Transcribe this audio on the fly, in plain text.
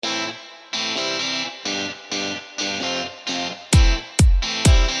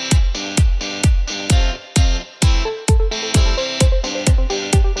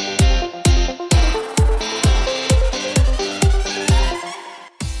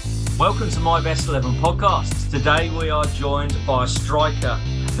Welcome to My Best 11 podcast. Today we are joined by a striker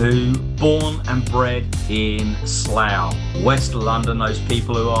who born and bred in Slough, West London, those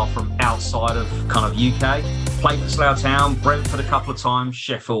people who are from outside of kind of UK. Played for Slough Town, Brentford a couple of times,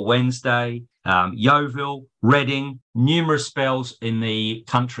 Sheffield Wednesday, Yeovil, Reading, numerous spells in the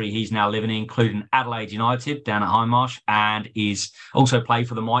country he's now living in, including Adelaide United down at Hindmarsh, and is also played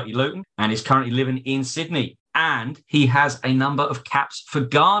for the mighty Luton and is currently living in Sydney. And he has a number of caps for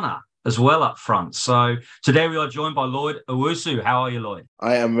Ghana as well up front. So today we are joined by Lloyd Owusu. How are you, Lloyd?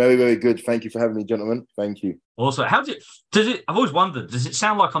 I am very, very good. Thank you for having me, gentlemen. Thank you. Also, does it? I've always wondered, does it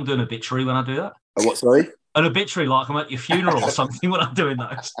sound like I'm doing an obituary when I do that? What, sorry? An obituary, like I'm at your funeral or something when I'm doing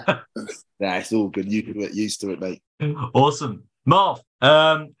those. Nah, it's all good. You can get used to it, mate. Awesome. Marv,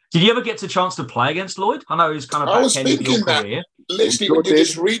 did you ever get a chance to play against Lloyd? I know he's kind of back end of your career. Literally, when you're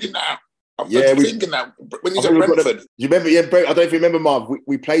just reading that, I'm thinking that when you're at Brentford. You remember? Yeah, I don't know if you remember, Marv.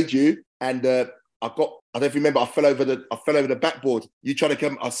 We played you, and I don't know if you remember. I fell over the backboard. You tried to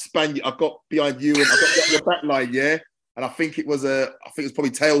come. I span you. I got behind you, and I got on the back line. Yeah, and I think it was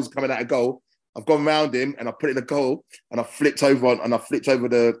probably Tails coming out of goal. I've gone round him and I put it in the goal and I flipped over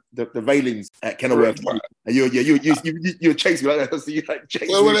the railings at Kenilworth. Right. And you were chasing me like that. So you like chasing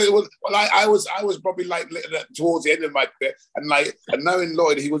me. I was probably like towards the end of my career, and knowing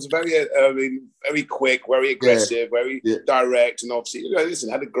Lloyd, he was very very quick, very aggressive, very direct, and obviously listen,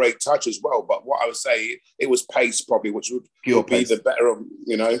 had a great touch as well. But what I would say, it was pace probably, which would be the better of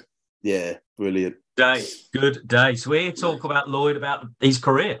Yeah, brilliant. Good day. So we're here to talk about Lloyd, about his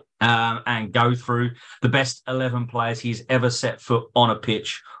career, and go through the best 11 players he's ever set foot on a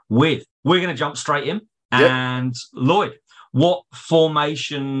pitch with. We're going to jump straight in. Yep. And Lloyd, what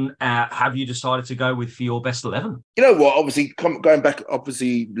formation have you decided to go with for your best 11? You know what? Obviously, going back,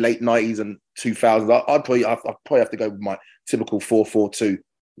 late 90s and 2000s, I'd probably have to go with my typical 4-4-2.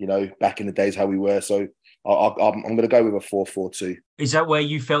 Back in the days how we were. So I'm going to go with a 4-4-2. Is that where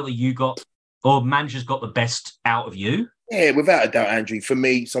you felt that you got, or managers got the best out of you? Yeah, without a doubt, Andrew. For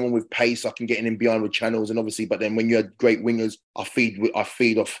me, someone with pace, I can get in behind with channels, and obviously, but then when you had great wingers, I feed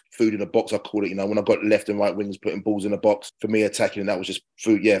off food in the box. I call it. When I got left and right wingers putting balls in the box, for me attacking, and that was just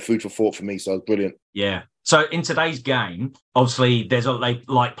food. Yeah, food for thought for me. So it was brilliant. Yeah. So in today's game, obviously, there's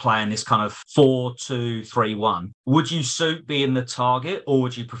like playing this kind of 4-2-3-1. Would you suit being the target, or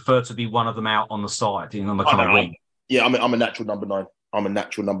would you prefer to be one of them out on the side, on the kind of wing? Yeah, I'm a natural number 9. I'm a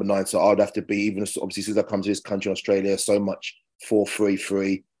natural number 9, so I'd have to be, even obviously since I come to this country, Australia, so much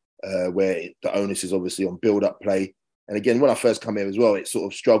 4-3-3, where the onus is obviously on build-up play. And again, when I first come here as well, it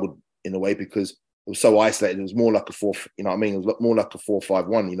sort of struggled in a way because it was so isolated. It was more like a 4, you know what I mean? It was more like a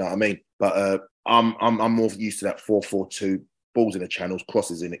 4-5-1, you know what I mean? But I'm more used to that 4-4-2, balls in the channels,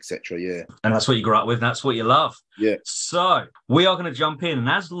 crosses in, etc. Yeah, and that's what you grew up with. That's what you love. Yeah. So we are going to jump in, and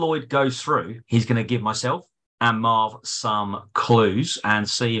as Lloyd goes through, he's going to give myself and Marv some clues and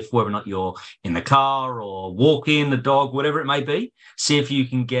see if whether or not you're in the car or walking the dog, whatever it may be. See if you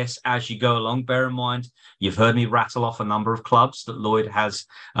can guess as you go along. Bear in mind, you've heard me rattle off a number of clubs that Lloyd has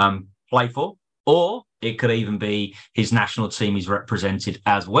played for, or it could even be his national team he's represented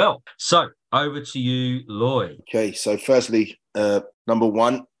as well. So over to you, Lloyd. Okay, so firstly, number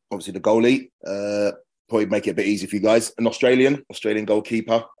 1, obviously the goalie. Probably make it a bit easy for you guys. An Australian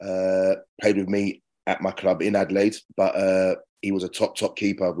goalkeeper. Played with me at my club in Adelaide, but he was a top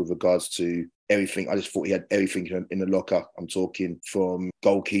keeper with regards to everything. I just thought he had everything in the locker. I'm talking from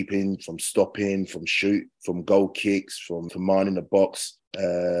goalkeeping, from stopping, from shoot, from goal kicks, from mine in the box.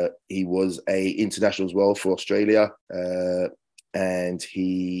 He was a international as well for Australia, and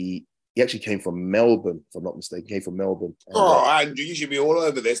he actually came from Melbourne, if I'm not mistaken. He came from Melbourne. Andrew, you should be all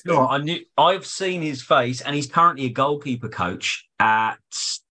over this. No, I've seen his face, and he's currently a goalkeeper coach at.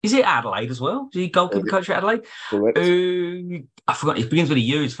 Is it Adelaide as well? Is he goalkeeper coach at Adelaide? Correct. I forgot. It begins with a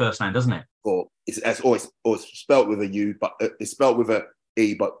U, his first name, doesn't it? Or it's spelt with a U, but it's spelt with a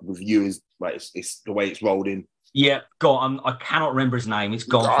E, but with U is right. It's the way it's rolled in. Yeah, I cannot remember his name. It's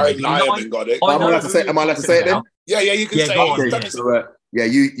gone. I haven't got it. Am I allowed to say it then? Yeah, you can say it.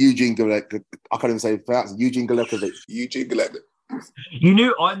 Eugene Galek. I can't even say it. Eugene Galekovic. Eugene Galek.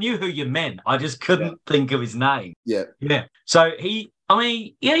 I knew who you meant. I just couldn't think of his name. Yeah. So he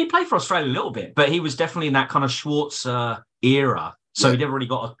played for Australia a little bit, but he was definitely in that kind of Schwartz era. So he never really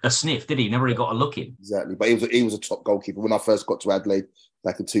got a sniff, did he? Never really got a look in. Exactly. But he was a top goalkeeper. When I first got to Adelaide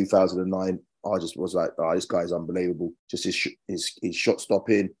back in 2009, I just was like, this guy is unbelievable. Just his shot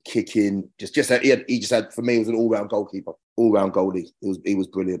stopping, kicking, he just had, for me, it was an all-round goalkeeper, all-round goalie. He was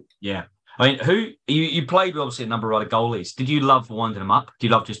brilliant. Yeah. I mean, you played with obviously a number of other goalies. Did you love winding them up? Do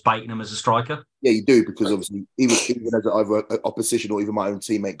you love just baiting them as a striker? Yeah, you do, because obviously even as either an opposition or even my own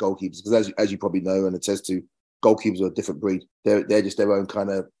teammate goalkeepers, because as you probably know and attest to, goalkeepers are a different breed. They're just their own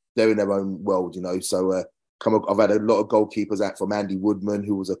they're in their own world, you know. So I've had a lot of goalkeepers out from Andy Woodman,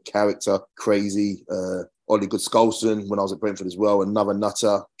 who was a character, crazy. Ollie Goodskolson when I was at Brentford as well. Another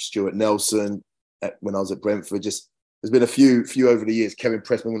nutter, Stuart Nelson when I was at Brentford. Just there's been a few over the years. Kevin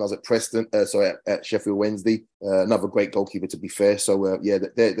Pressman when I was at at Sheffield Wednesday. Another great goalkeeper, to be fair. So yeah,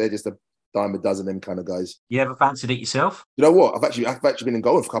 they're just a dime a dozen them kind of guys. You ever fancied it yourself? You know what? I've actually been in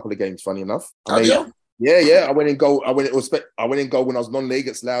goal for a couple of games. Funny enough. Yeah. Yeah. I went in goal. I went in goal when I was non-league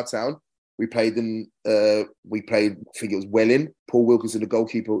at Slough Town. We played. I think it was Welling. Paul Wilkinson, the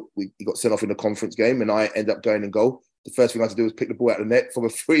goalkeeper. He got sent off in the conference game, and I ended up going in goal. The first thing I had to do was pick the ball out of the net from a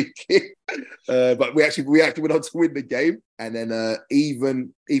free kick. But we actually went on to win the game. And then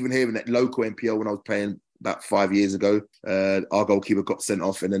even here in that local NPL when I was playing about 5 years ago, our goalkeeper got sent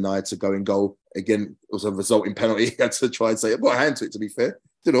off, and then I had to go in goal again. It was a resulting penalty. I had to try and say I've got a hand to it. To be fair,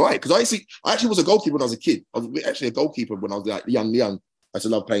 did all right, because I actually was a goalkeeper when I was a kid. I was actually a goalkeeper when I was like young. I used to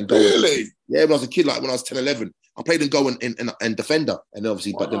love playing goal. Really? Yeah, when I was a kid, like when I was 10, 11. I played in goal and defender, and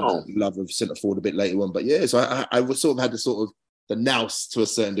obviously, but then love of centre forward a bit later on. But yeah, so I was sort of had the nous to a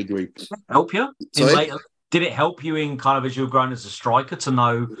certain degree. Help you? Did it help you in kind of as you were growing as a striker to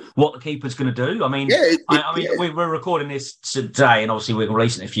know what the keeper's going to do? I mean, we're recording this today, and obviously we're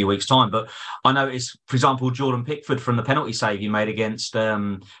releasing it in a few weeks' time. But I noticed, for example, Jordan Pickford from the penalty save he made against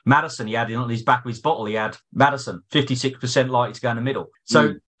Madison. He had on his back of his bottle, he had Madison 56% likely to go in the middle.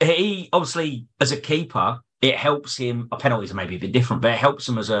 So he obviously, as a keeper, it helps him. Penalties are maybe a bit different, but it helps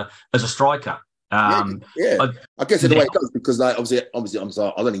him as a striker. I guess in the way it goes, because like obviously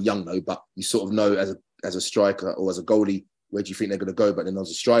I'm only young though, but you sort of know as a striker or as a goalie where do you think they're going to go. But then as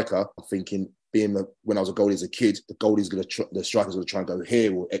a striker, I'm thinking when I was a goalie as a kid, the striker's going to try and go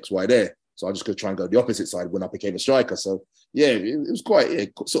here or X, Y, there. So I'm just going to try and go the opposite side when I became a striker. So yeah, it was quite,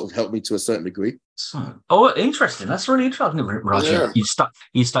 it sort of helped me to a certain degree. So, interesting. That's really interesting, Roger. Yeah.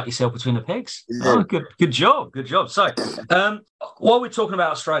 You stuck yourself between the pegs. Yeah. Oh, good job. So, while we're talking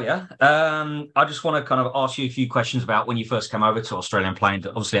about Australia, I just want to kind of ask you a few questions about when you first came over to Australia and playing,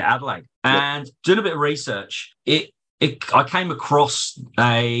 obviously at Adelaide. And doing a bit of research, I came across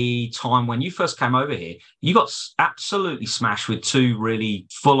a time when you first came over here, you got absolutely smashed with two really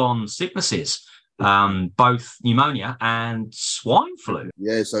full-on sicknesses, both pneumonia and swine flu.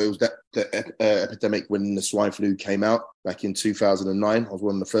 Yeah, so it was the epidemic when the swine flu came out back in 2009. I was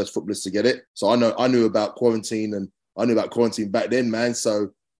one of the first footballers to get it. So I knew about quarantine, and I knew about quarantine back then, man. So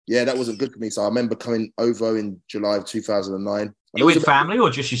yeah, that wasn't good for me. So I remember coming over in July of 2009. You with family or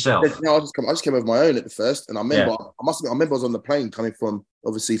just yourself? No, I just came over my own at the first, and I remember I remember I was on the plane coming from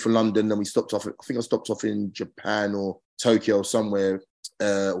London, and we stopped off. I think I stopped off in Japan or Tokyo or somewhere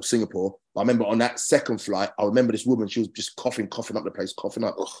or Singapore. I remember on that second flight, I remember this woman. She was just coughing up the place, coughing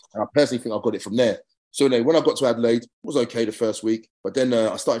up. And I personally think I got it from there. So anyway, when I got to Adelaide, it was okay the first week, but then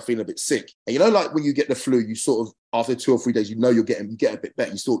I started feeling a bit sick. And you know, like when you get the flu, you sort of after 2 or 3 days, you know you get a bit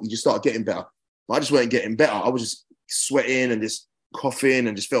better. You just start getting better. But I just weren't getting better. I was just sweating and just coughing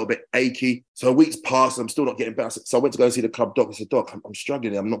and just felt a bit achy. So weeks passed and I'm still not getting better. So I went to go and see the club doctor. I said, Doc, I'm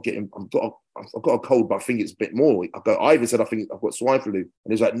struggling. I've got a cold, but I think it's a bit more. I even said, I think I've got swine flu. And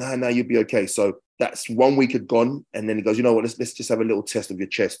he was like, no, you'll be okay. So that's 1 week had gone. And then he goes, you know what, let's just have a little test of your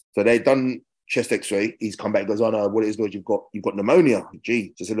chest. So they'd done chest x-ray. He's come back and goes, oh no, what it is, Lloyd, you've got pneumonia.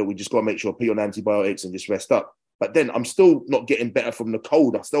 Gee. So I said, look, we just got to make sure, put you on antibiotics and just rest up. But then I'm still not getting better from the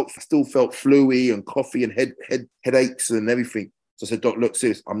cold. I still felt fluey and coughy and headaches and everything. So I said, Doc, look,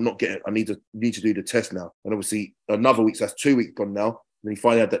 sis, I need to do the test now. And obviously another week, so that's 2 weeks gone now. And he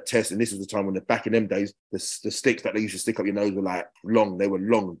finally had that test. And this was the time when back in them days, the sticks that they used to stick up your nose were like long. They were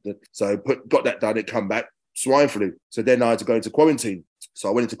long. So got that done, it come back, swine flu. So then I had to go into quarantine. So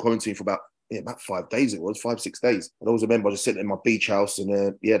I went into quarantine for about 5 days, 5-6 days. And I always remember I was just sitting in my beach house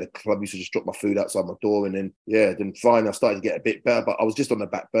and the club used to just drop my food outside my door. And then finally I started to get a bit better, but I was just on the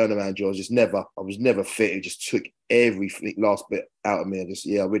back burner, Andrew. I was never fit. It just took every last bit out of me.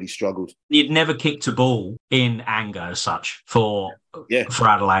 I really struggled. You'd never kicked a ball in anger as such for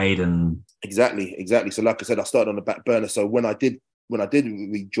Adelaide and... Exactly. So like I said, I started on the back burner. So when I did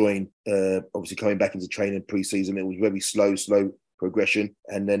rejoin, obviously coming back into training pre-season, it was very slow progression,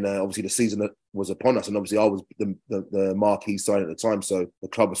 and then obviously the season was upon us, and obviously I was the marquee sign at the time, so the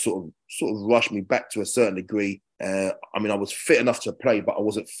club was sort of rushed me back to a certain degree. I was fit enough to play, but I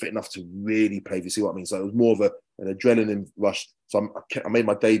wasn't fit enough to really play, if you see what I mean. So it was more of an adrenaline rush. So I made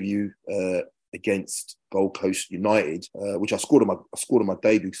my debut against Gold Coast United, which I scored on my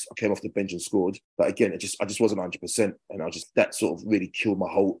debut. I came off the bench and scored, but again, I just wasn't 100%, and that sort of really killed my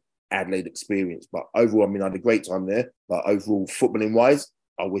whole Adelaide experience. But overall, I mean, I had a great time there. But overall, footballing wise,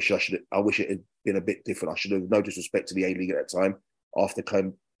 I wish it had been a bit different. I should have, no disrespect to the A League at that time.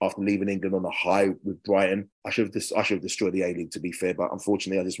 After leaving England on a high with Brighton, I should have destroyed the A League, to be fair. But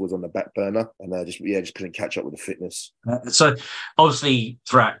unfortunately, I just was on the back burner, and I just couldn't catch up with the fitness. So obviously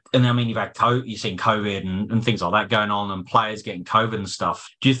throughout, and I mean, you've seen COVID and things like that going on, and players getting COVID and stuff.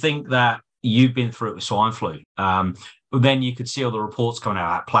 Do you think that you've been through it with swine flu? Then you could see all the reports coming out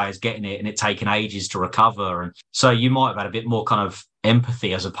about players getting it and it taking ages to recover, and so you might have had a bit more kind of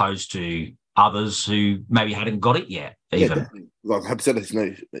empathy as opposed to others who maybe hadn't got it yet. Even. Yeah, like I said, it's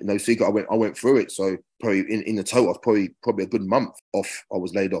no secret. I went through it. So probably in the total, probably a good month off. I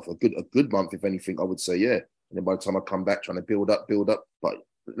was laid off a good month, if anything. I would say, yeah. And then by the time I come back, trying to build up. But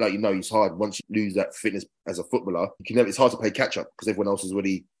like it's hard once you lose that fitness as a footballer. It's hard to play catch up because everyone else has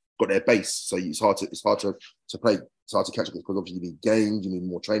already got their base. So it's hard to play. It's hard to catch up because obviously you need games, you need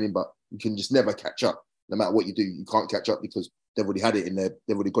more training, but you can just never catch up. No matter what you do, you can't catch up because they've already had it in there.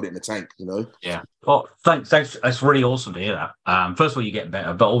 They've already got it in the tank, you know? Yeah. Well, thanks. That's really awesome to hear that. First of all, you're getting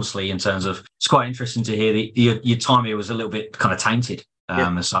better, but obviously in terms of, it's quite interesting to hear that your time here was a little bit kind of tainted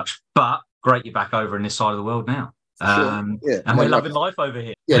as such, but great you're back over in this side of the world now. Sure. Yeah. And we're loving life over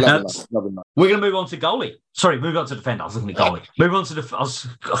here. Yeah, loving life. We're going to move on to goalie. Sorry, move on to defender. I was looking at goalie. Move on to I'll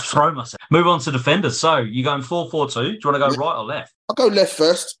throw myself. Move on to defenders. So you're going 4-4-2. Do you want to go right or left? I'll go left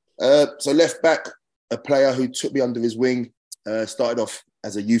first. So left back, a player who took me under his wing. Started off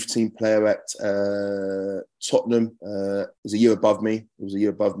as a youth team player at Tottenham. He was a year above me.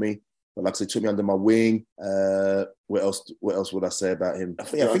 But like I said, took me under my wing. What else would I say about him? I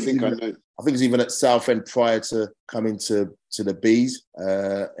think he was even at Southend prior to coming to the Bees.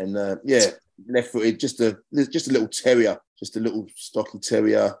 Left-footed, just a little terrier, just a little stocky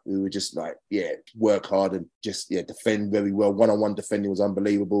terrier who would just work hard and just defend very well. One-on-one defending was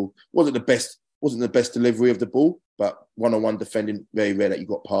unbelievable. Wasn't the best delivery of the ball, but one-on-one defending, very rare that you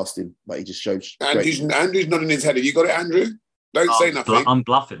got past him. But he just showed. Andrew's nodding his head. Have you got it, Andrew? Don't say nothing. I'm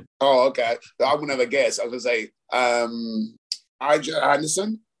bluffing. Oh, okay. I would never guess. I was going to say, IJ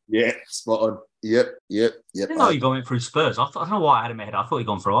Anderson. Yeah, spot on. Yep. I didn't know you went through Spurs. I don't know why I had him in my head. I thought he'd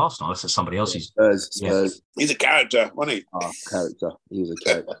gone through Arsenal. Unless it's somebody else's. Spurs. Yeah. He's a character, wasn't he? Oh, character. He was a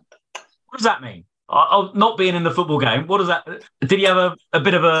character. What does that mean? Not being in the football game. What does that? Did he have a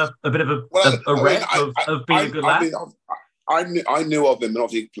bit of a rep of being a good lad? I knew of him and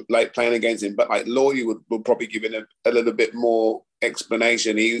obviously like playing against him, but like Lloyd would probably give him a little bit more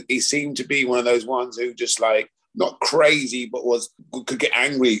explanation. He seemed to be one of those ones who just like not crazy, but could get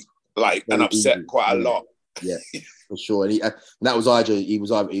angry and upset quite a lot. Yeah, for sure. And that was IJ. He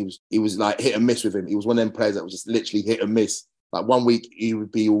was like hit and miss with him. He was one of them players that was just literally hit and miss. Like one week he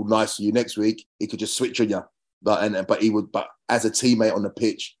would be all nice to you, next week he could just switch on you. But as a teammate on the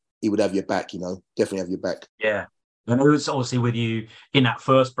pitch, he would have your back. Definitely have your back. Yeah. And it was obviously with you in that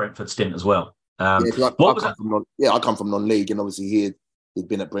first Brentford stint as well. I come from non-league, and obviously he'd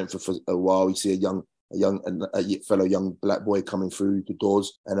been at Brentford for a while. You see a fellow young black boy coming through the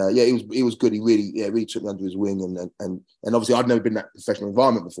doors, and he was good. He really took me under his wing, and obviously I'd never been in that professional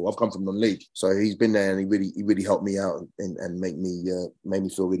environment before. I've come from non-league, so he's been there, and he really helped me out and made me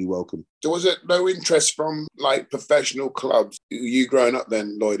feel really welcome. So was it no interest from like professional clubs? You growing up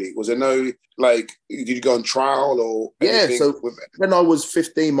then, Lloydie? Was there no did you go on trial or anything? Yeah, so when I was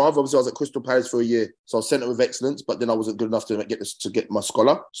 15, obviously I was at Crystal Palace for a year. So I was centre of excellence, but then I wasn't good enough to get my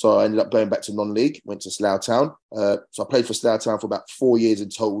scholar. So I ended up going back to non-league, went to Slough Town. So I played for Slough Town for about 4 years in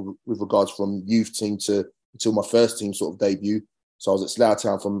total with regards from youth team until my first team sort of debut. So I was at Slough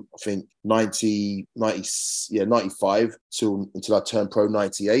Town from, I think, 95 until I turned pro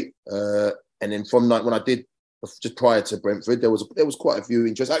 98. And then from when I did, just prior to Brentford, there was quite a few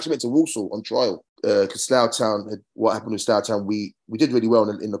interests. I actually went to Walsall on trial because Slough Town, what happened with Slough Town, we did really well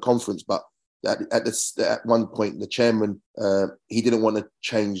in the conference, but at one point, the chairman, he didn't want to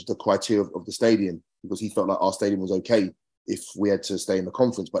change the criteria of the stadium because he felt like our stadium was okay if we had to stay in the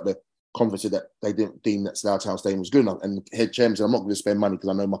conference. But the conference said that they didn't deem that Slough Town stadium was good enough. And the head chairman said, I'm not going to spend money because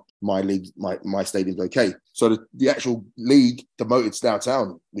I know my league, my stadium's okay. So the actual league demoted Slough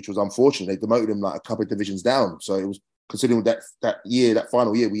Town, which was unfortunate. They demoted him like a couple of divisions down. So it was, considering that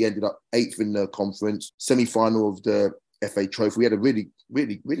final year, we ended up 8th in the conference, semi-final of the FA Trophy. We had a really,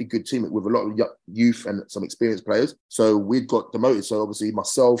 really, really good team with a lot of youth and some experienced players. So we'd got demoted. So obviously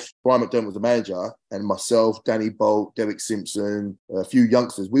myself, Brian McDermott was the manager, and myself, Danny Bolt, Derek Simpson, a few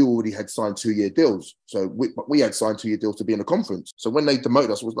youngsters, we already had signed 2-year deals. So we had signed 2-year deals to be in the conference. So when they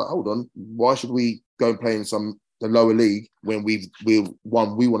demoted us, it was like, hold on, why should we go and play in the lower league when we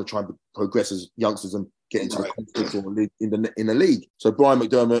want to try and progress as youngsters and get into the conference or in the league. So Brian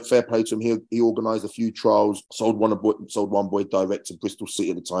McDermott, fair play to him, he organised a few trials, sold one boy direct to Bristol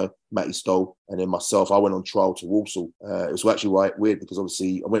City at the time, Matty Stoll, and then myself, I went on trial to Walsall. It was actually weird because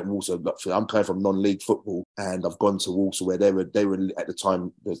obviously I went to Walsall. I'm coming from non-league football, and I've gone to Walsall where they were at the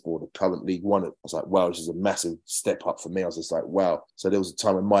time, the current League One. I was like, wow, this is a massive step up for me. I was just like, wow. So there was a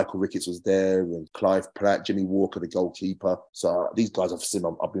time when Michael Ricketts was there and Clive Platt, Jimmy Walker, the goalkeeper. So these guys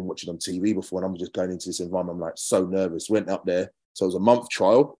I've been watching on TV before, and I'm just going into this environment. I'm like so nervous. Went up there. So it was a month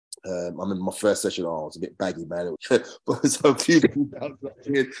trial. I'm in my first session. Oh, it was a bit baggy, man. But so a few things down. I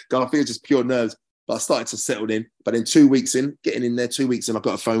think it's just pure nerves. But I started to settle in. But then 2 weeks in, getting in there, 2 weeks in, I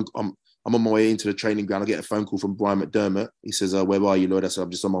got a phone. I'm on my way into the training ground. I get a phone call from Brian McDermott. He says, where are you, Lloyd? I said, I'm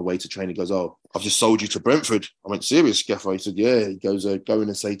just on my way to training. He goes, oh, I've just sold you to Brentford. I went, serious, Gaffer? He said, yeah. He goes, go in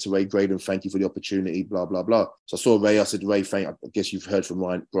and say to Ray Graydon, thank you for the opportunity, blah, blah, blah. So I saw Ray. I said, Ray, I guess you've heard from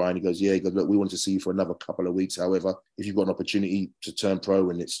Brian. He goes, yeah. He goes, look, we want to see you for another couple of weeks. However, if you've got an opportunity to turn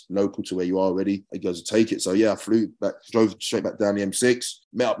pro and it's local to where you are already, he goes, take it. So yeah, I flew back, drove straight back down the M6,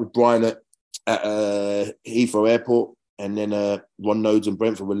 met up with Brian at Heathrow Airport. And then Ron Nodes and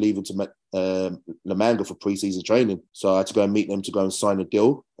Brentford were leaving to La Manga for pre-season training. So I had to go and meet them to go and sign a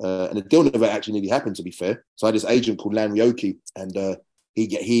deal. And the deal never actually nearly happened, to be fair. So I had this agent called Lanry Oki. And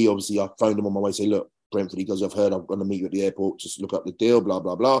he obviously, I phoned him on my way, say, look, Brentford, he goes, I've heard I'm going to meet you at the airport. Just look up the deal, blah,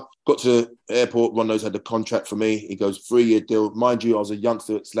 blah, blah. Got to the airport. Ron Nodes had the contract for me. He goes, 3-year deal. Mind you, I was a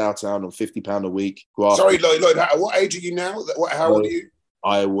youngster at Slough Town on £50 a week. Sorry, Lloyd, what age are you now? How old are you?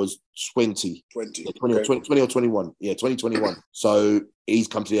 I was 20 or 21. Yeah, 2021. So he's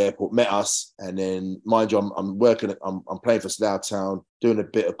come to the airport, met us, and then, mind you, I'm working, I'm playing for Slough Town, doing a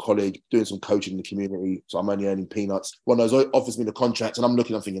bit of college, doing some coaching in the community, so I'm only earning peanuts. One of those offers me the contract, and I'm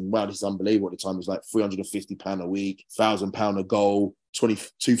thinking, wow, this is unbelievable. At the time, it was like £350 a week, £1,000 a goal,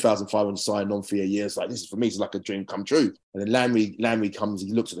 22,500 sign-on fee a year. It's like, this is, for me, it's like a dream come true. And then Lanry comes,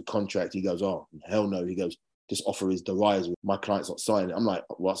 he looks at the contract, he goes, oh, hell no. He goes, this offer is derisory. My client's not signing it. I'm like,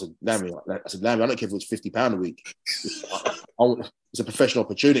 well, I said, Lanry, I don't care if it was £50 a week. It's a professional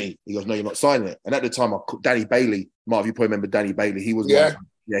opportunity. He goes, no, you're not signing it. And at the time, Danny Bailey, Marv, you probably remember Danny Bailey. He was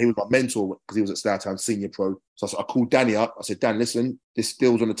he was my mentor because he was at Slough Town Senior Pro. So I called Danny up. I said, Dan, listen, this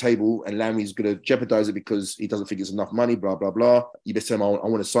deal's on the table and Lanry's going to jeopardize it because he doesn't think it's enough money, blah, blah, blah. You best tell him I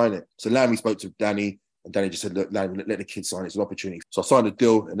want to sign it. So Lanry spoke to Danny. And Danny just said, look, let the kid sign it. It's an opportunity. So I signed the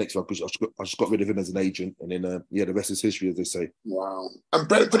deal. And next one, I just got rid of him as an agent. And then, the rest is history, as they say. Wow. And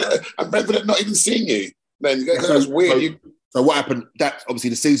Brentford had not even seen you. Then that's weird. So what happened, that obviously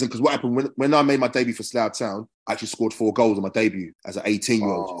the season, because what happened when I made my debut for Slough Town, I actually scored 4 goals on my debut as an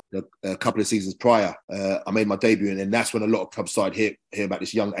 18-year-old. A couple of seasons prior, I made my debut, and then that's when a lot of clubs started hearing about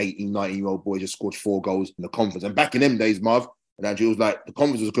this young 18, 19-year-old boy just scored 4 goals in the conference. And back in them days, Marv, and Andrew, it was like, the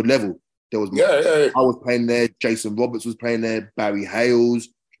conference was a good level. There was I was playing there, Jason Roberts was playing there, Barry Hales,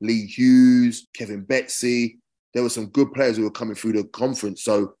 Lee Hughes, Kevin Betsy. There were some good players who were coming through the conference.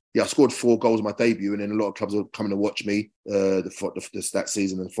 So yeah, I scored 4 goals in my debut, and then a lot of clubs were coming to watch me that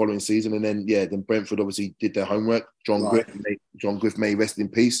season and the following season. And then Brentford obviously did their homework. John Griff may rest in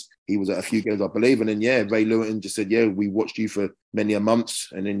peace. He was at a few games, I believe. And then Ray Lewington just said, we watched you for many a months,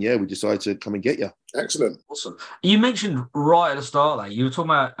 and then we decided to come and get you. Excellent, awesome. You mentioned right at the start there, you were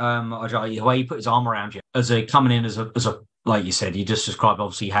talking about Ajayi, the way he put his arm around you as a coming in as a like you said, you just described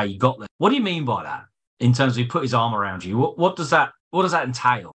obviously how you got there. What do you mean by that? In terms of he put his arm around you, what does that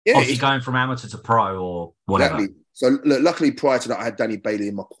entail? Yeah, obviously going from amateur to pro or whatever. Exactly. So look, luckily prior to that, I had Danny Bailey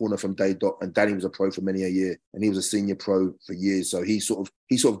in my corner from day dot, and Danny was a pro for many a year, and he was a senior pro for years. So he sort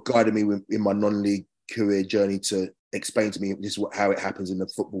of guided me in my non-league career journey to explain to me this is how it happens in the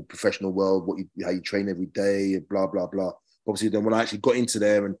football professional world, how you train every day, blah blah blah. Obviously, then when I actually got into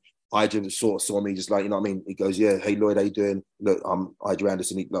there and Ija sort of saw me, just like, you know what I mean? He goes, yeah, hey, Lloyd, how you doing? Look, I'm Ija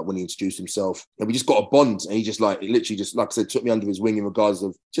Anderson, when he introduced himself. And we just got a bond. And he just literally just, like I said, took me under his wing in regards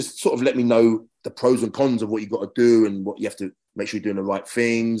of just sort of let me know the pros and cons of what you got to do and what you have to make sure you're doing the right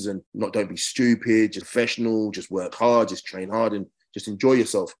things and don't be stupid, just professional, just work hard, just train hard and just enjoy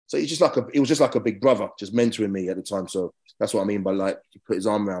yourself. So he was just like a big brother, just mentoring me at the time. So that's what I mean by he put his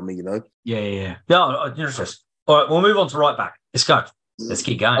arm around me, you know? Yeah. No, interesting. All right, we'll move on to right back. Let's go. Let's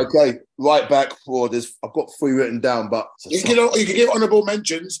keep going. Okay, right back for this. I've got 3 written down, but you can give honourable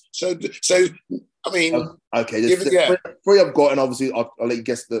mentions. So I mean, okay, there's three I've got, and obviously I'll let you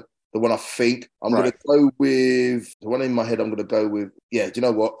guess the one I think. I'm going to go with the one in my head. I'm going to go with, do you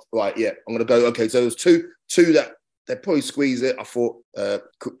know what? Right, yeah, I'm going to go. Okay, so there's two that they probably squeeze it. I thought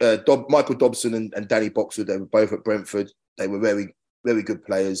Michael Dobson and Danny Boxwood, they were both at Brentford. They were very, very good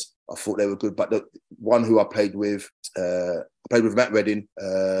players. I thought they were good, but the one who I played with Matt Redding.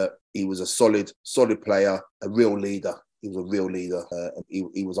 He was a solid player, a real leader. He was a real leader.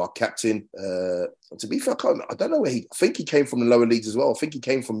 He was our captain. To be fair, I don't know where I think he came from the lower leagues as well. I think he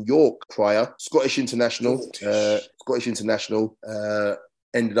came from York prior. Scottish international.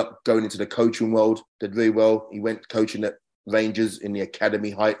 Ended up going into the coaching world. Did very well. He went coaching at Rangers in the academy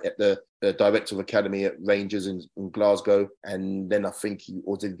height at the director of academy at Rangers in Glasgow, and then I think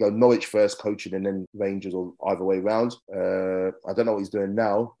did he go Norwich first coaching and then Rangers, or either way round. I don't know what he's doing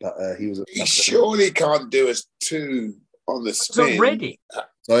now, but he was. He surely can't do us two on the spin. So Reading.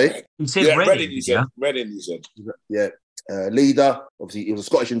 Sorry, you said Reading. Reading. You said. Yeah. Leader, obviously, he was a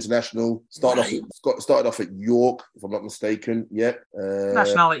Scottish international. Started off at York, if I'm not mistaken. Yeah.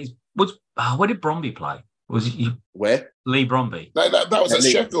 Nationality was. Where did Bromby play? Was it where? Lee Bromby? No, that was at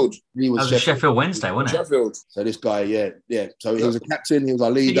Sheffield. That was Sheffield Wednesday, wasn't it? Sheffield. So this guy, yeah. So he was a captain. He was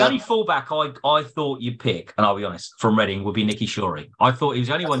our leader. The only fullback I thought you'd pick, and I'll be honest, from Reading would be Nicky Shorey. I thought he was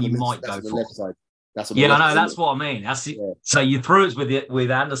the only one you might go for. That's what I mean. That's it. Yeah. So you threw us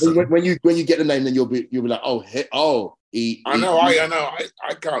with Anderson. When you get the name, then you'll be like, I know. I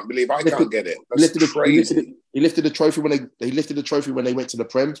can't believe I can't get it. That's crazy. He lifted the trophy when they went to the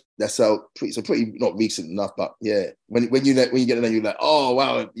Prem. That's pretty not recent enough, but yeah. When you get the name, you're like, oh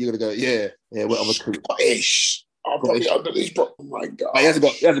wow, you're gonna go, yeah. What other Scottish? Probably under these. Oh my god! He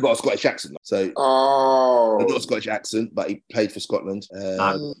hasn't got a Scottish accent, so he's got a Scottish accent, but he played for Scotland.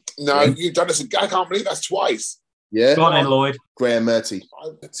 No, you've done this. I can't believe that's twice. Yeah, go on then, Lloyd. Graham Murty.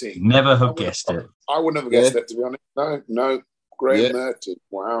 Never have guessed it. I would never guess that, to be honest. No, Graham Murty.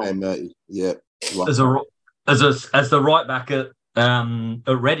 Wow. Graham Murty. Yeah. As the right back at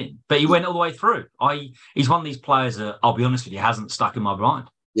Reading, but he went all the way through. He's one of these players that, I'll be honest with you, hasn't stuck in my mind.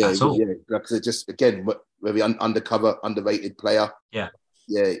 Yeah, because just again, very undercover, underrated player. Yeah,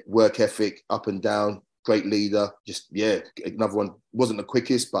 work ethic, up and down, great leader. Just another one. Wasn't the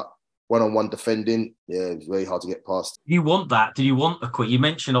quickest, but one-on-one defending, it was very hard to get past. You want that? Did you want a quick? You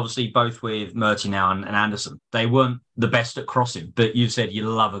mentioned obviously both with Murty now and Anderson. They weren't the best at crossing, but you said you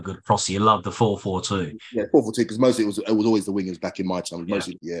love a good crosser. You love the 4-4-2. Yeah, 4-4-2, because mostly it was always the wingers back in my time.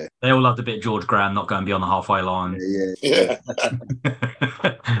 Mostly, They all loved a bit of George Graham not going beyond the halfway line. Yeah.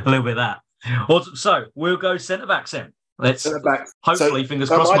 A little bit of that. Well, so we'll go centre backs then. Let's hopefully fingers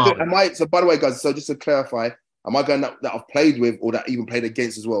crossed. So by the way, guys, so just to clarify, am I going that I've played with or that even played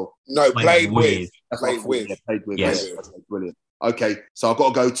against as well? No, played with. Played with. Yeah, played with. Yes. Yeah, brilliant. Okay, so I've got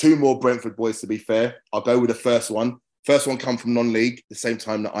to go two more Brentford boys, to be fair. I'll go with the first one. First one come from non-league, the same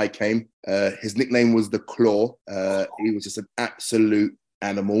time that I came. His nickname was the Claw. He was just an absolute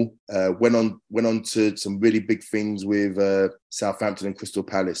animal. Went on to some really big things with Southampton and Crystal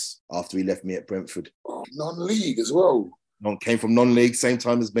Palace after he left me at Brentford. Non-league as well. Came from non-league, same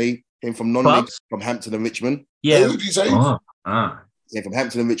time as me. Came from non-league, from Hampton and Richmond. Yeah. Who did you say? Came from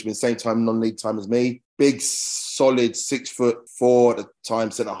Hampton and Richmond, same time, non-league time as me. Big, solid 6'4" at the time,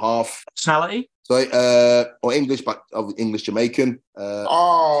 centre half. Nationality? Sorry, or English, but English Jamaican.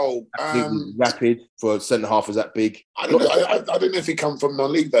 Rapid for centre half is that big. I don't know if he come from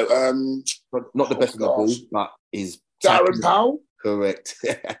non-league though. Not the best in the ball, but is Darren Powell. Correct.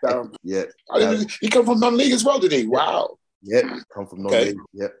 Yeah. He come from non-league as well, did he? Wow. Yeah, come from non-league. Okay.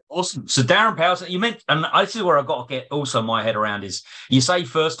 Yeah. Awesome. So Darren Powell, you meant, and this is where I've got to get also my head around is you say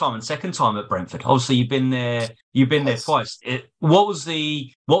first time and second time at Brentford. Obviously, you've been there twice. What was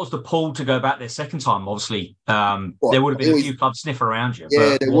the pull to go back there second time? Obviously, there would have been a few clubs sniffing around you.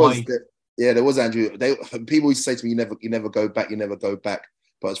 Yeah, there was. There was, Andrew. People used to say to me, "You never go back. You never go back."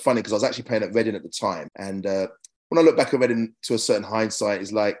 But it's funny because I was actually playing at Reading at the time, and when I look back at Reading to a certain hindsight,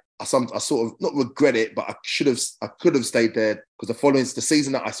 it's like I sort of not regret it, but I could have stayed there because the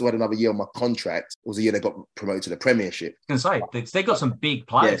season that I still had another year on my contract was the year they got promoted to the Premiership. I was going to say they got some big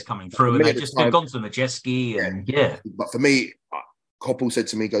players coming through, and they've gone to Majeski, and But for me, Coppell said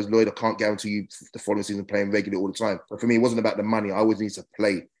to me, "Goes Lloyd, I can't guarantee you the following season playing regularly all the time." But for me, it wasn't about the money. I always need to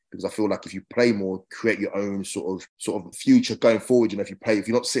play. Because I feel like if you play more, create your own sort of future going forward. If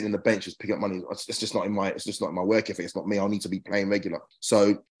you're not sitting in the bench just picking up money, it's just not in my work ethic. It's not me. I need to be playing regular.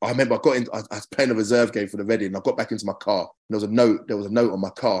 So I remember I was playing a reserve game for the Reading. I got back into my car and there was a note on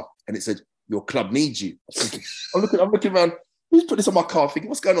my car and it said, "Your club needs you." I'm looking around. Who's put this on my car? Thinking,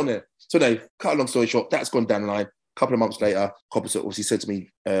 what's going on there? So cut a long story short, that's gone down the line. A couple of months later, Coppell obviously said to me,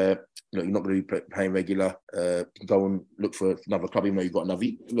 you're not going to be playing regular. Go and look for another club, even though you've got another.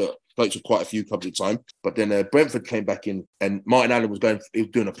 Look, spoke to quite a few clubs at the time. But then Brentford came back in, and Martin Allen was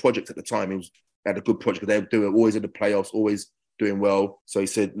doing a project at the time. He had a good project. They were doing always in the playoffs, always doing well. So he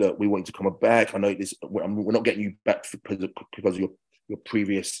said, look, we want you to come back. I know this. We're not getting you back because of your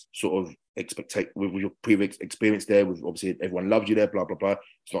previous sort of with your previous experience there. With obviously everyone loves you there. Blah blah blah.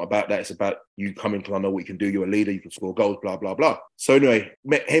 It's not about that. It's about you coming because I know what you can do. You're a leader. You can score goals. Blah blah blah. So anyway,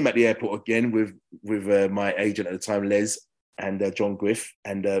 met him at the airport again with my agent at the time, Les, and John Griff,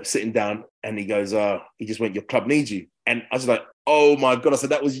 and sitting down, and he goes, he just went, your club needs you. And I was like, oh my God. I said,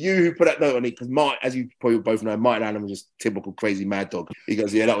 that was you who put that note on it. Because as you probably both know, Martin Allen was just typical crazy mad dog. He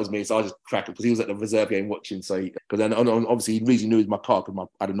goes, yeah, that was me. So I was just cracking because he was at the reserve game watching. So, because then obviously he really knew it was my car because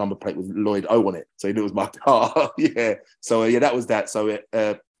I had a number plate with Lloyd O on it. So he knew it was my car. Yeah. So, yeah, that was that. So it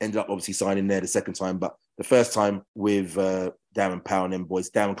ended up obviously signing there the second time. But the first time with Darren Powell and them boys,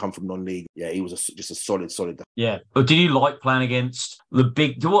 Darren come from non-league. Yeah, he was just a solid. Yeah. But did you like playing against the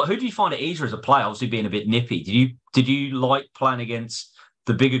big... Who do you find it easier as a player, obviously being a bit nippy? Did you like playing against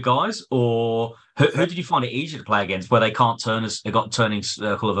the bigger guys, or who did you find it easier to play against where they can't they got a turning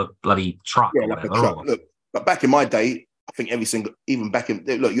circle of a bloody truck? Yeah, or like whatever, a truck. Look, but back in my day, I think even back in,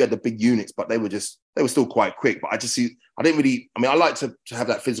 look, you had the big units, but they were still quite quick. But I like to have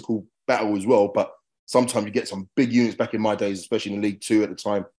that physical battle as well, but sometimes you get some big units back in my days, especially in League Two at the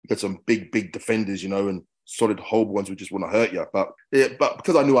time. You get some big defenders, and solid horrible ones who just want to hurt you. But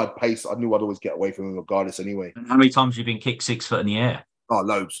because I knew I'd pace, I knew I'd always get away from them regardless anyway. How many times have you been kicked 6 foot in the air? Oh,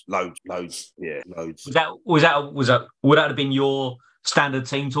 loads. Yeah, loads. Would that have been your standard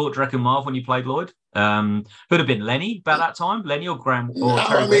team talk, do you reckon, Marv, when you played Lloyd? Who'd have been Lenny about that time? Lenny or Graham or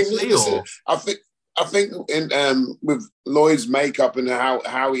Terry Wesley? I think with Lloyd's makeup and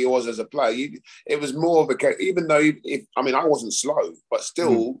how he was as a player, it was more of a case. Even though I wasn't slow, but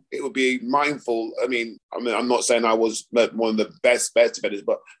still it would be mindful. I mean, I'm not saying I was one of the best defenders,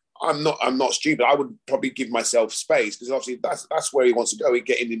 but I'm not stupid. I would probably give myself space because obviously that's where he wants to go. He's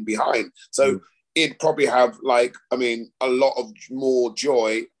getting in behind, so it'd probably have a lot of more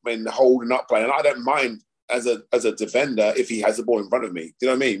joy when holding up play, and I don't mind. As a defender, if he has the ball in front of me, do you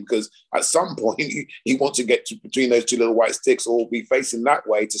know what I mean? Because at some point he wants to get between those two little white sticks or be facing that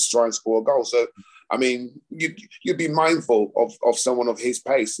way to try and score a goal. So, I mean, you'd be mindful of someone of his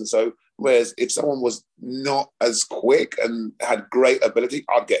pace. And so, whereas if someone was not as quick and had great ability,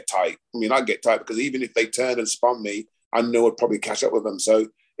 I'd get tight. I'd get tight because even if they turned and spun me, I knew I'd probably catch up with them. So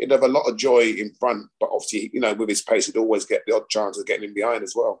it'd have a lot of joy in front, but obviously, with his pace, he'd always get the odd chance of getting in behind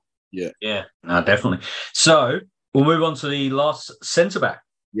as well. Yeah, no, definitely. So we'll move on to the last centre back.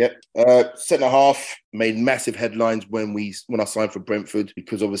 Yep, centre half made massive headlines when I signed for Brentford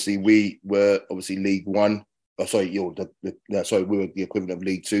because obviously we were League One. We were the equivalent of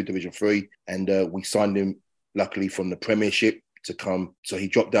League Two, Division 3, and we signed him luckily from the Premiership to come. So he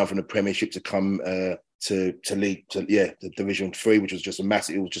dropped down from the Premiership to come to Division 3, which was just a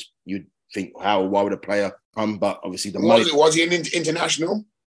massive. It was just you'd think why would a player come? But obviously was he an international?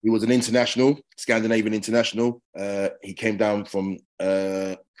 He was an international, Scandinavian international. He came down from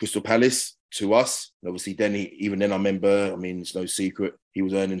Crystal Palace to us. And obviously, then I remember, it's no secret, he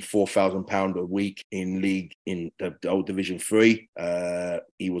was earning £4,000 a week in the old Division 3.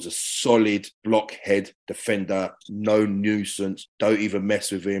 He was a solid blockhead defender, no nuisance. Don't even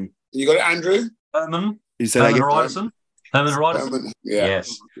mess with him. You got it, Andrew? Herman Hreidarsson? Herman Hreidarsson? Yeah.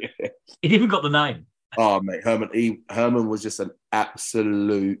 Yes. He even got the name. Oh, mate, Herman was just an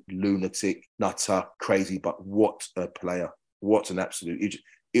absolute lunatic, nutter, crazy, but what a player. What an absolute...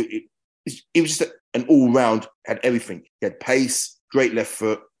 It was just an all-round, had everything. He had pace, great left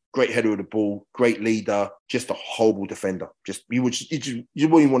foot, great header of the ball, great leader, just a horrible defender. You wouldn't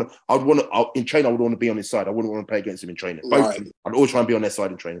even want to... In training, I would want to be on his side. I wouldn't want to play against him in training. Both of them. I'd always try and be on their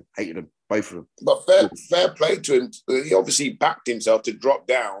side in training. Hated them, both of them. But fair play to him. He obviously backed himself to drop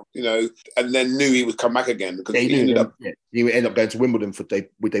down, and then knew he would come back again because he ended up going to Wimbledon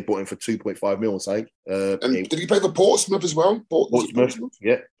they bought him for 2.5 mil or something. And did he play for Portsmouth as well? Portsmouth.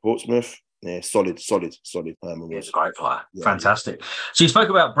 Yeah, Portsmouth. Yeah, solid. He's a great player. Yeah, fantastic. So you spoke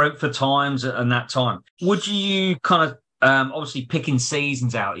about Brentford times and that time. Would you kind of obviously picking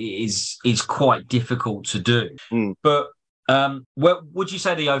seasons out is quite difficult to do, but would you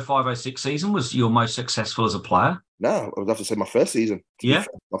say the 05-06 season was your most successful as a player? No, I would have to say my first season. Yeah,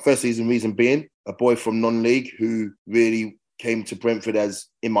 my first season. Reason being, a boy from non-league who really came to Brentford as,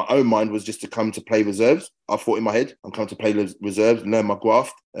 in my own mind, was just to come to play reserves. I thought in my head, I'm coming to play reserves, learn my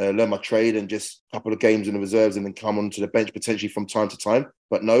graft, learn my trade, and just a couple of games in the reserves, and then come onto the bench potentially from time to time.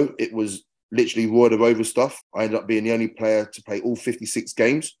 But no, it was literally Roy the Rover stuff. I ended up being the only player to play all 56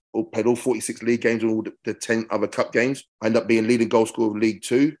 games, or played all 46 league games and all the 10 other cup games. I ended up being leading goal scorer of League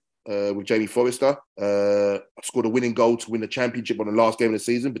Two with Jamie Forrester. I scored a winning goal to win the championship on the last game of the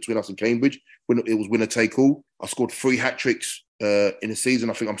season between us and Cambridge. When it was winner take all. I scored 3 hat-tricks in a season.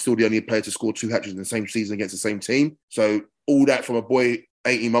 I think I'm still the only player to score 2 hat-tricks in the same season against the same team. So all that from a boy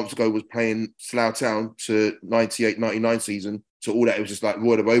 18 months ago was playing Slough Town to 98, 99 season. So all that, it was just like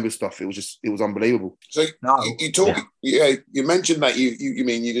Roy the Rover stuff. It was unbelievable. So you mentioned that you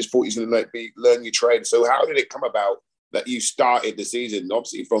mean you just thought you was going to learn your trade. So how did it come about that you started the season?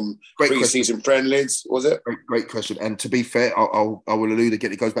 Obviously from pre-season friendlies, was it? Great question. And to be fair, I will allude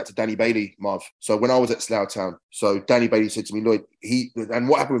again. It goes back to Danny Bailey, Marv. So when I was at Slough Town, so Danny Bailey said to me, Lloyd, and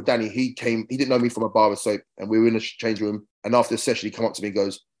what happened with Danny? He didn't know me from a bar of soap, and we were in the change room. And after the session, he come up to me and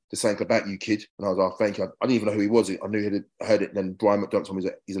goes, "There's something about you, kid." And I was like, "Thank you." I didn't even know who he was. I knew he'd heard it. And then Brian McDonald told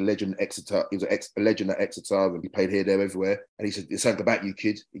me he's a legend at Exeter. He was a legend at Exeter, and he played here, there, everywhere. And he said, "There's something about you,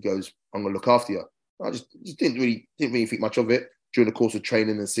 kid." He goes, "I'm gonna look after you." I just didn't really think much of it. During the course of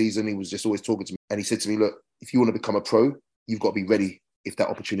training and season, he was just always talking to me. And he said to me, "Look, if you want to become a pro, you've got to be ready if that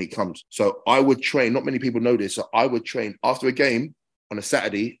opportunity comes." So I would train, not many people know this, so I would train after a game on a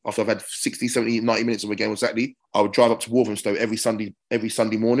Saturday, after I've had 60, 70, 90 minutes of a game on Saturday, I would drive up to Walthamstow every Sunday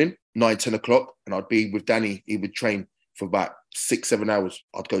morning, 9, 10 o'clock, and I'd be with Danny. He would train for about 6, 7 hours.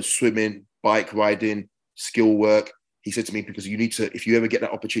 I'd go swimming, bike riding, skill work. He said to me, because you need to, if you ever get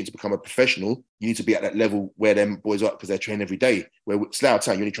that opportunity to become a professional, you need to be at that level where them boys are, because they're training every day. Where with Slough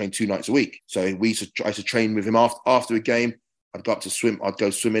Town, you only train 2 nights a week. So I used to train with him after a game. I'd go up to swim. I'd go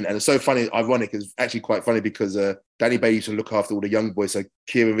swimming. And it's so funny, ironic. It's actually quite funny because Danny Bailey used to look after all the young boys. So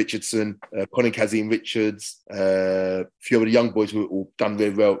Kieran Richardson, Colin Kazim Richards, a few of the young boys who all done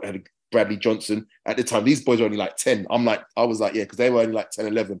really well. Had Bradley Johnson. At the time, these boys were only like 10. I was like, yeah, because they were only like 10,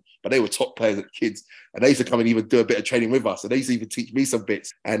 11. But they were top players at kids. And they used to come and even do a bit of training with us. And they used to even teach me some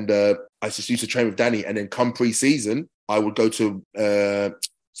bits. And I just used to train with Danny. And then come pre-season, I would go to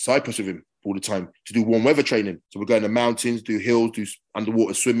Cyprus with him all the time to do warm weather training. So we're going to mountains, do hills, do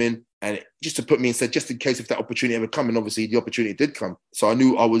underwater swimming, and just to put me inside, just in case if that opportunity ever come. And obviously the opportunity did come. So I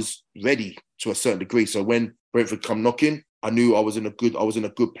knew I was ready to a certain degree. So when Brentford come knocking, I knew I was in a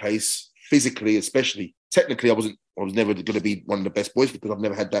good place physically, especially. Technically, I was never going to be one of the best boys because I've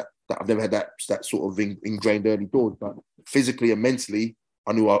never had that sort of ingrained early doors. But physically and mentally,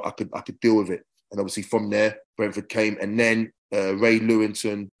 I knew I could deal with it. And obviously from there, Brentford came, and then Ray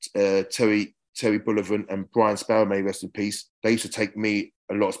Lewington, Terry Bullivant, and Brian Sparrow, may rest in peace. They used to take me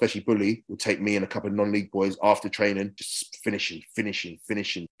a lot, especially Bully, would take me and a couple of non-league boys after training, just finishing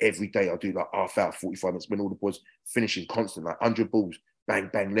every day. I'll do like half hour, 45 minutes, when all the boys finishing constant, like 100 balls, bang,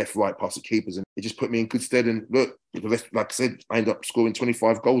 bang, left, right, past the keepers. And it just put me in good stead. And look, the rest, like I said, I ended up scoring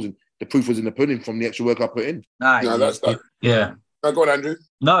 25 goals, and the proof was in the pudding from the extra work I put in. Yeah. Oh, go on, Andrew.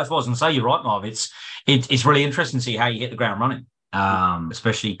 No, if I wasn't say you're right, Marv. It's really interesting to see how you hit the ground running,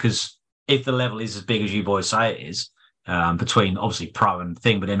 especially because if the level is as big as you boys say it is, between obviously pro and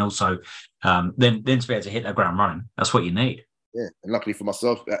thing, but then also then to be able to hit that ground running, that's what you need. Yeah, and luckily for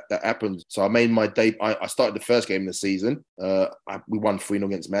myself, that happened. So I made my debut. I started the first game of the season. We won 3-0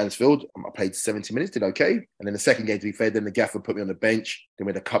 against Mansfield. I played 70 minutes, did okay. And then the second game, to be fair, then the gaffer put me on the bench. Then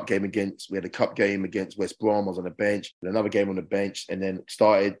we had a cup game against West Brom. I was on the bench. Then another game on the bench, and then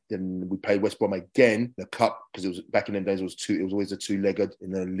Then we played West Brom again. The cup, because it was back in them days, it was always a 2-legged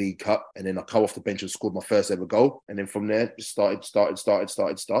in the League Cup. And then I come off the bench and scored my first ever goal. And then from there, just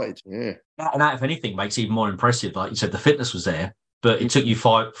started. Yeah. And that, if anything, makes it even more impressive. Like you said, the fitness was there, but it took you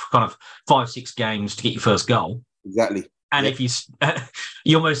 5-6 games to get your first goal. Exactly. And if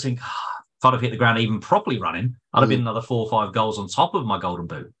you almost think, if I'd have hit the ground even properly running, I'd have been another 4 or 5 goals on top of my golden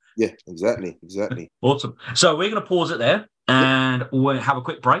boot. Yeah, exactly. Awesome. So we're going to pause it there and we'll have a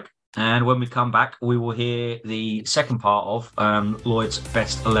quick break. And when we come back, we will hear the second part of Lloyd's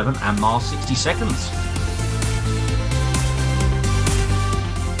Best 11 and Mar's 60 seconds.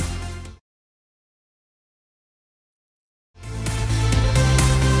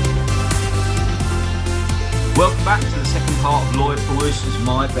 Welcome back to the second part of Lloyd Owusu's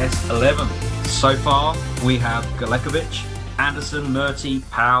My Best 11. So far, we have Galekovic, Anderson, Murty,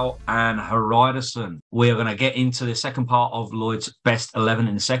 Powell, and Haridason. We are going to get into the second part of Lloyd's Best 11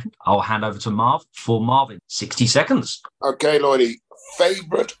 in a second. I'll hand over to Marv for Marvin. 60 seconds. Okay, Lloydie.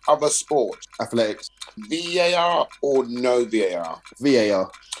 Favourite other sport? Athletics. VAR or no VAR?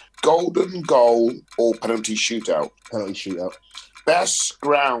 VAR. Golden goal or penalty shootout? Penalty shootout. Best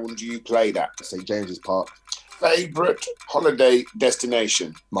ground you played at? St James's Park. Favourite holiday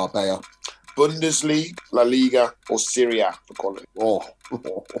destination? Marbella. Bundesliga, La Liga, or Serie A for quality? Oh,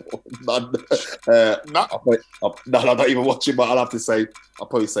 none. No. No, I'm not even watching, but I'll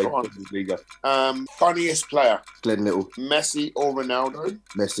probably say Go on. Bundesliga. Funniest player, Glenn Little, Messi or Ronaldo?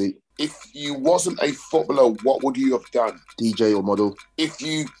 Messi, If you wasn't a footballer, what would you have done? DJ or model. If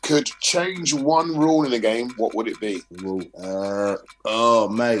you could change one rule in the game, what would it be? Rule. Oh,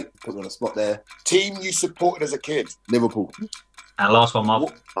 mate, put me on the spot there. Team you supported as a kid? Liverpool. And last one,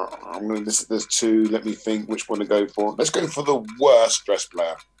 Mark. There's two. Let me think which one to go for. Let's go for the worst dressed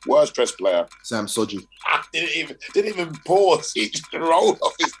player. Worst dressed player. Sam Sodji. Didn't even pause. He just rolled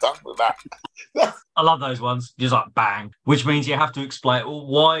off his tongue with that. I love those ones. Just like bang, which means you have to explain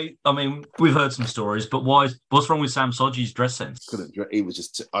why. I mean, we've heard some stories, but what's wrong with Sam Sodji's dress sense? He was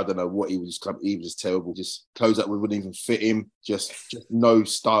just, I don't know what he was just terrible. Just clothes that wouldn't even fit him. Just no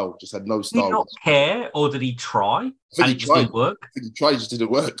style. Just had no style. Did he not care, or did he try and it just didn't work? I think he tried, it just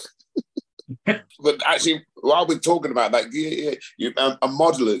didn't work. But actually, while we're talking about that, you a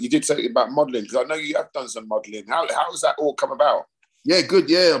modeler. You did say about modelling, because I know you have done some modelling. How has that all come about? Yeah, good.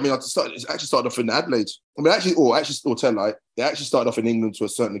 Yeah, I mean, it actually started off in Adelaide. I mean, they actually started off in England to a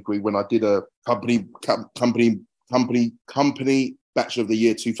certain degree when I did a company Bachelor of the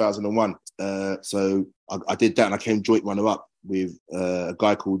Year 2001. So I did that, and I came joint runner up with a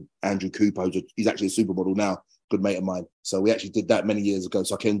guy called Andrew Cooper. He's actually a supermodel now, good mate of mine. So we actually did that many years ago.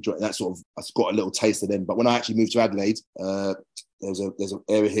 So I came joint that sort of. I got a little taste of them. But when I actually moved to Adelaide, there's an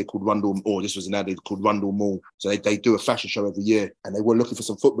area here called Rundle, or this was in Adelaide, called Rundle Mall. So they do a fashion show every year, and they were looking for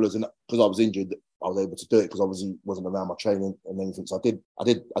some footballers. And because I was injured, I was able to do it because I wasn't around my training and everything. So I did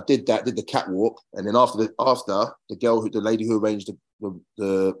the catwalk, and then after the lady who arranged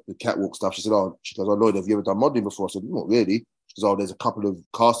the catwalk stuff, she goes, "Oh, Lloyd, have you ever done modelling before?" I said, "Not really." She goes, "Oh, there's a couple of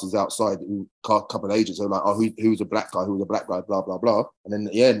casters outside, a couple of agents." They're like, "Oh, who's a black guy? Who's a black guy?" Blah blah blah. And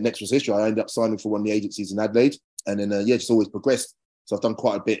then next was history. I ended up signing for one of the agencies in Adelaide, and then just always progressed. So I've done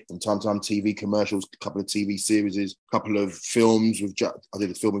quite a bit from time to time, TV commercials, a couple of TV series, a couple of films I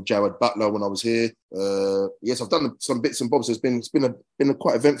did a film with Jared Butler when I was here. Yes, I've done some bits and bobs. So it's been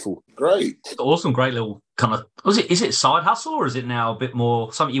quite eventful. Great. Awesome, great little kind of. Is it side hustle, or is it now a bit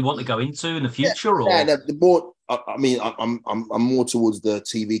more something you want to go into in the future? The more. I mean, I'm more towards the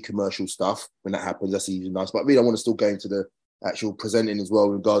TV commercial stuff when that happens. That's usually nice, but I really I want to still go into the actual presenting as well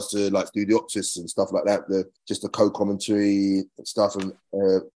in regards to like do the Optus and stuff like that, the co-commentary stuff and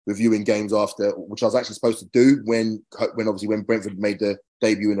reviewing games after, which I was actually supposed to do when Brentford made the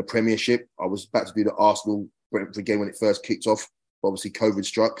debut in the Premiership. I was about to do the Arsenal Brentford game when it first kicked off. Obviously COVID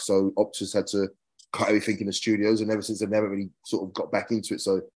struck, so Optus had to cut everything in the studios, and ever since I've never really sort of got back into it.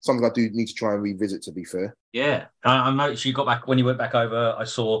 So something I do need to try and revisit, to be fair. Yeah, I noticed you got back when you went back over. I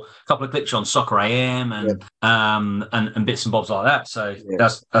saw a couple of clips on Soccer AM and bits and bobs like that. So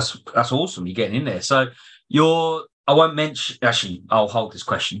that's awesome. You're getting in there. So I won't mention. Actually, I'll hold this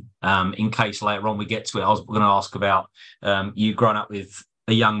question in case later on we get to it. I was going to ask about you growing up with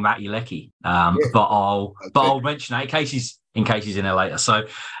a young Matty Leckie, but I'll mention that in case he's in there later. So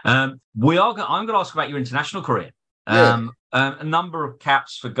I'm going to ask about your international career. A number of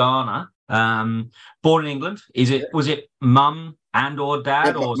caps for Ghana. Born in England. Was it mum and or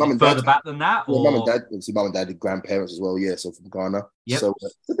dad, or was it further back than that? Or mum and dad. Obviously, mum and dad and grandparents as well. Yeah, so from Ghana. Yep. So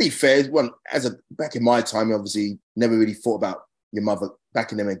to be fair, back in my time, obviously never really thought about your mother.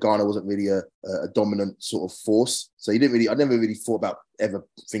 Back in them in Ghana wasn't really a dominant sort of force. So I never really thought about ever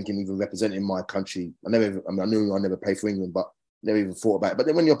thinking even representing my country. I knew I never played for England, but never even thought about it. But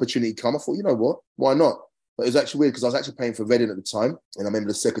then when the opportunity came, I thought, you know what? Why not? But it was actually weird because I was actually playing for Reading at the time. And I remember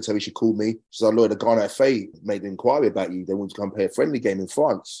the secretary, she called me. She said, "Lloyd, the Ghana FA made an inquiry about you. They want to come play a friendly game in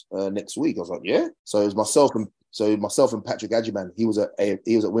France next week." I was like, yeah. So it was myself and Patrick Adjiman. He was at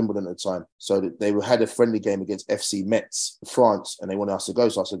Wimbledon at the time. So they had a friendly game against FC Metz, France, and they wanted us to go.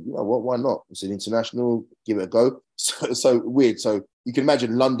 So I said, you know what, why not? It's an international, give it a go. So weird. So you can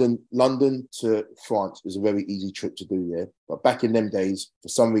imagine London to France is a very easy trip to do, yeah. But back in them days, for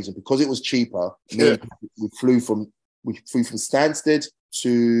some reason, because it was cheaper, we flew from Stansted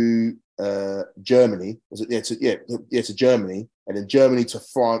to Germany. Was it? To Germany, and then Germany to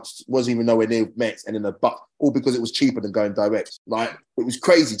France. Wasn't even nowhere near Metz, and then all because it was cheaper than going direct. Like, it was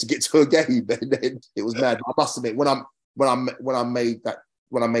crazy to get to a game, and then it was mad. I must admit, when I made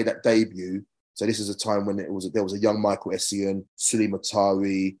that debut. So this is a time when there was a young Michael Essien, Suli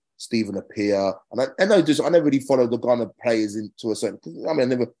Matari, Stephen Appiah, and I never really followed the Ghana players into a certain. I mean, I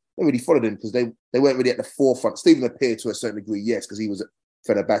never really followed them because they weren't really at the forefront. Stephen Appiah to a certain degree, yes, because he was at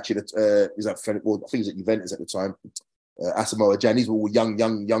Fenerbahce. I think he was at Juventus at the time. Asamoah Gyan. These were all young.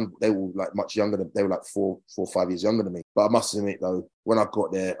 They were like much younger than, they were like 4 or 5 years younger than me. But I must admit though, when I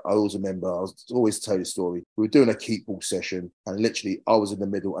got there, I always remember, I was always tell the story. We were doing a keep ball session and literally I was in the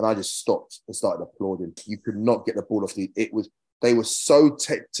middle and I just stopped and started applauding. You could not get the ball off they were so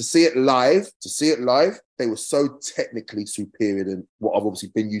to see it live, they were so technically superior than what I've obviously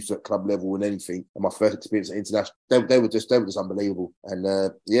been used to at club level and anything. And my first experience at international, they were just unbelievable. And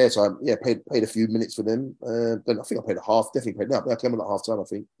so I played a few minutes for them. Then I think I played a half. Definitely played. No, I came on at half time. I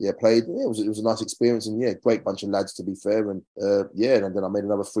think. Yeah, played. Yeah, it was a nice experience and great bunch of lads to be fair. And and then I made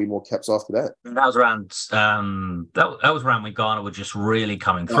another 3 more caps after that. That was around that was around when Ghana were just really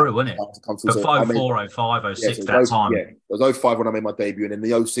coming through, wasn't it? So 04, 05, 06 that time. Yeah, it was 05 when I made my debut, and then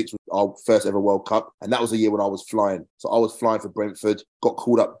the 06 was our first ever World Cup, and that was the year when I was flying. So I was flying for Brentford. I got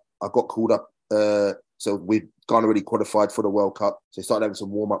called up. So Ghana already qualified for the World Cup. So they started having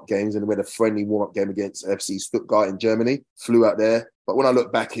some warm-up games, and we had a friendly warm-up game against FC Stuttgart in Germany. Flew out there. But when I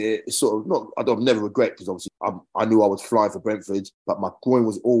look back at it, it's sort of not, I don't never regret, because obviously I knew I was flying for Brentford, but my groin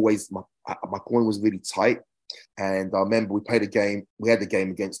was always, my groin was really tight. And I remember we had the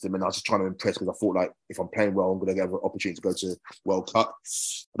game against them, and I was just trying to impress because I thought, like, if I'm playing well, I'm going to get an opportunity to go to World Cup.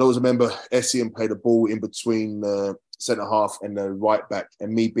 I always remember Essien played a ball in between centre half and the right back,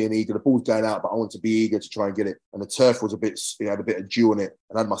 and me being eager. The ball's going out, but I wanted to be eager to try and get it. And the turf was had a bit of dew on it,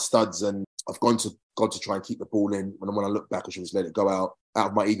 and I had my studs, and I've gone to try and keep the ball in. And when I look back, I should just let it go out. Out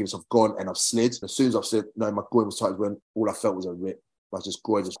of my eagerness, I've gone and I've slid. As soon as I've slid, my groin was tight when all I felt was a rip. My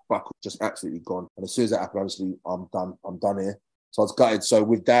groin just buckled, just absolutely gone. And as soon as that happened, obviously, I'm done here. So I was gutted. So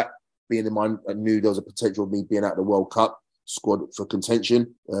with that being in mind, I knew there was a potential of me being out of the World Cup squad for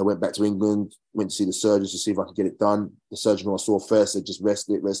contention. I went back to England, went to see the surgeons to see if I could get it done. The surgeon who I saw first said, just rest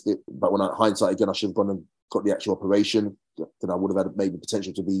it. But when I hindsight again, I should have gone and got the actual operation. Then I would have had maybe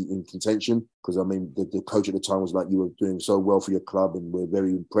potential to be in contention, because I mean the coach at the time was like, you were doing so well for your club and we're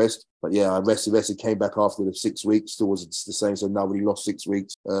very impressed. But yeah, I rested, came back after the 6 weeks, still was the same. So now we lost 6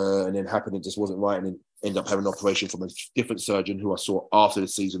 weeks, and then happened, it just wasn't right, and then ended up having an operation from a different surgeon who I saw after the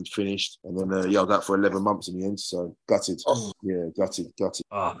season finished. And then I was out for 11 months in the end. So gutted. Yeah, gutted.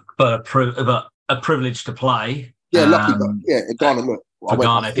 Oh, but a privilege to play. Yeah, lucky. Ghana, look.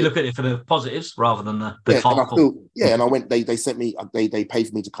 Ghana, if you look at it for the positives rather than the harmful. And I went, they sent me, they paid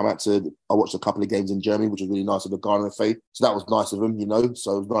for me to come out I watched a couple of games in Germany, which was really nice of the Ghana FA. So that was nice of them,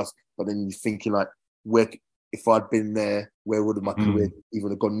 so it was nice. But then you're thinking, like, if I'd been there, where would my career even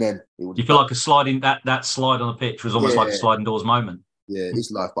have gone then? You feel like a sliding, that slide on the pitch was almost like a sliding doors moment. Yeah,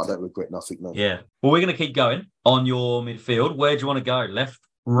 it's life, but I don't regret nothing, no. Yeah. Well, we're going to keep going on your midfield. Where do you want to go? Left,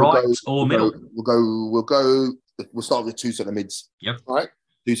 right, or middle? We'll start with 2 centre mids. Yep. All right.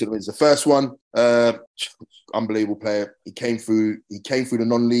 2 centre mids. The first one, unbelievable player. He came through the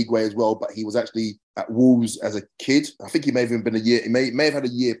non-league way as well, but he was actually at Wolves as a kid. I think he may have even been a year. He may have had a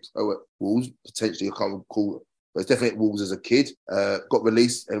year pro at Wolves, potentially. I can't recall it. But it's definitely at Wolves as a kid. Got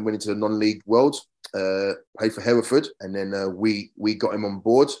released and went into the non-league world. Played for Hereford, and then we got him on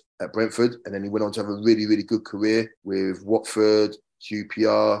board at Brentford, and then he went on to have a really, really good career with Watford,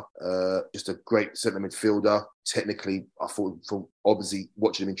 QPR, just a great centre midfielder. Technically, I thought, from obviously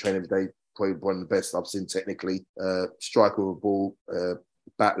watching him in training every day, probably one of the best I've seen technically. Striker of a ball,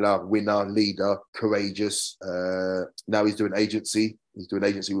 battler, winner, leader, courageous. Now he's doing agency. He's doing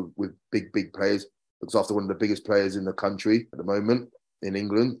agency with big players. Looks after one of the biggest players in the country at the moment in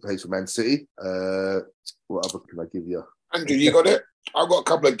England. Plays for Man City. What other can I give you? Andrew, you got it? I've got a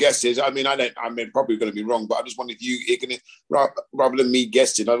couple of guesses. I'm probably going to be wrong, but I just wonder if you're going to, rather than me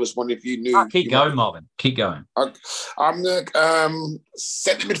guessing, I just wonder if you knew. Keep going, Marvin. Keep going. I'm the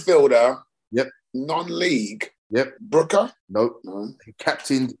centre midfielder. Yep. Non-league. Yep. Brooker? Nope. No. He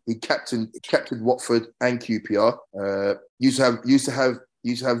captained Watford and QPR. Used to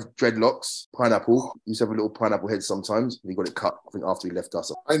have dreadlocks, pineapple. Used to have a little pineapple head sometimes. He got it cut, I think, after he left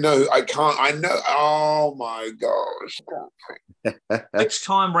us. I know. Oh, my gosh. Which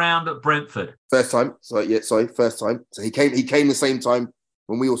time round at Brentford? First time. First time. So he came the same time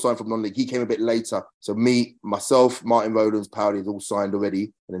when we all signed from non-league. He came a bit later. So myself, Martin Rowlands, Powley had all signed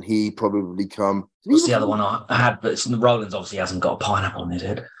already. And then he probably come... What's the other one I had? But Rowlands obviously hasn't got a pineapple in his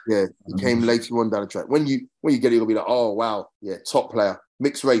head. Yeah, he came later on down the track. When you get it, you'll be like, oh, wow. Yeah, top player.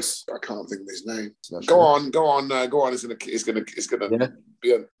 Mixed race. I can't think of his name. Go on. It's gonna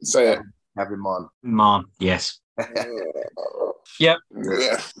be say it. Have him on. Man, yes. Yep.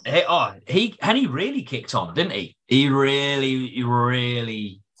 Yeah. He really kicked on, didn't he? He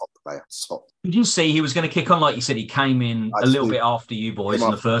really top player. Top. Did you see he was going to kick on? Like you said, he came in a little bit after you boys in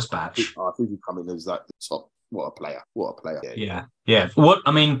the first batch. I think he came in as like the top. what a player. What a player. Yeah. What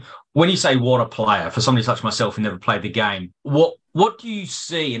I mean, when you say what a player, for somebody such as myself who never played the game, what do you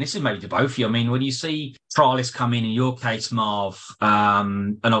see? And this is maybe to both of you. I mean, when you see trialists come in your case, Marv,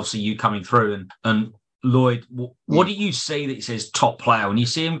 and obviously you coming through, and Lloyd, what do you see that says top player when you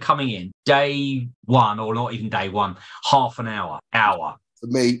see him coming in day one, or not even day one, half an hour? For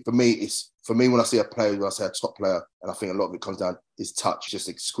me, when I see a player, when I say a top player, and I think a lot of it comes down, his touch, just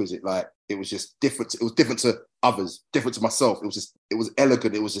exquisite. Like, it was just different. It was different to others, different to myself. It was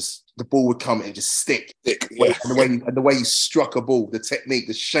elegant. It was just, the ball would come and just stick. Yeah. And the way he struck a ball, the technique,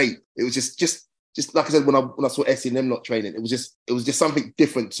 the shape, it was just like I said, when I saw Essie and them not training, it was just something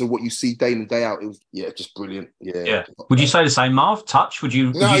different to what you see day in and day out. It was, just brilliant. Yeah. Would you say the same, Marv? Touch? Would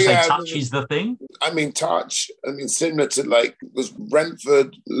you say touch is the thing? I mean, touch. I mean, similar to like was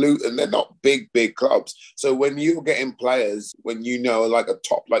Brentford, Luton. They're not big clubs. So when you're getting players, when you know like a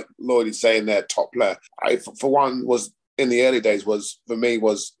top, like Lloyd is saying, they're top player. For one, was in the early days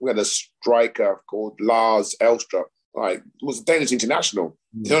we had a striker called Lars Elstrup. Like, was a Danish international.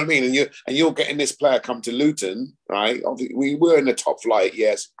 You know what I mean? And you're getting this player come to Luton, right? Obviously, we were in the top flight,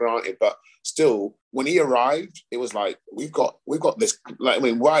 yes, granted, but still, when he arrived, it was like we've got this. Like, I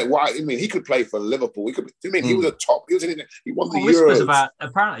mean, why? I mean, he could play for Liverpool. He could. I mean, he was a top. He won the Euros.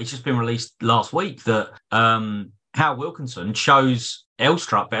 Apparently, it's just been released last week that Hal Wilkinson chose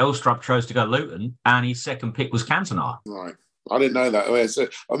Elstrup, but Elstrup chose to go to Luton, and his second pick was Cantona. Right. I didn't know that.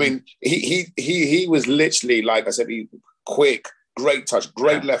 I mean, he was literally, like I said, he quick, great touch,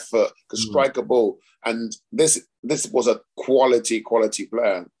 great left foot, could strike a ball, and this was a quality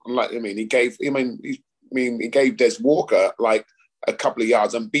player. Like, I mean, he gave Des Walker like a couple of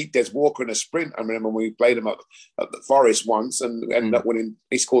yards and beat Des Walker in a sprint. I remember when we played him at the Forest once and ended up winning.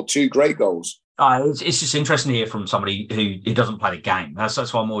 He scored 2 great goals. It's just interesting to hear from somebody who doesn't play the game. That's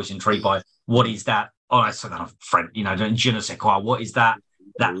why I'm always intrigued by what is that. Oh, that's kind of French, je ne sais quoi. What is that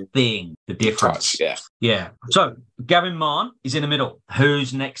thing, the difference? Touch, yeah. So Gavin Mahon is in the middle.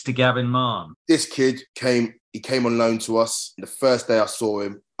 Who's next to Gavin Mahon? This kid came on loan to us. The first day I saw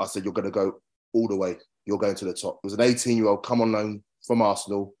him, I said, you're going to go all the way. You're going to the top. It was an 18-year-old come on loan from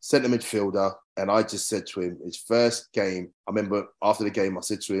Arsenal, centre midfielder. And I just said to him, his first game, I remember after the game, I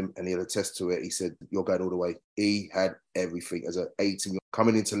said to him, and he'll attest to it, he said, you're going all the way. He had everything as an 18-year-old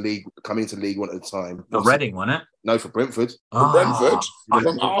coming into League One at the time. For Reading, wasn't it? No, for Brentford. For Brentford?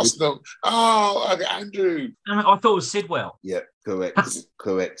 From Arsenal. Oh, okay, Andrew. I thought it was Sidwell. Yeah, correct.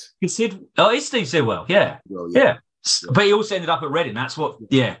 It's Steve Sidwell, yeah. Well, yeah. But he also ended up at Reading. That's what,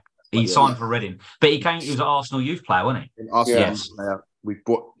 he signed for Reading. But he was an Arsenal youth player, wasn't he? Arsenal youth player.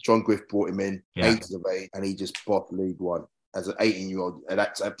 John Griff brought him in, 8 of 8, and he just bossed League One as an 18-year-old. And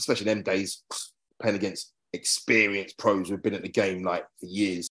that's, especially in them days, playing against experienced pros who've been at the game like for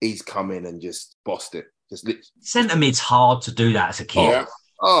years. He's come in and just bossed it. Centre mid's hard to do that as a kid.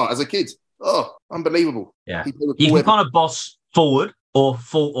 As a kid. Oh, unbelievable. Yeah. You can kind of boss forward or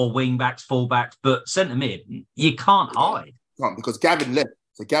wing backs, full backs, but centre mid, you can't hide. Can't, because Gavin left.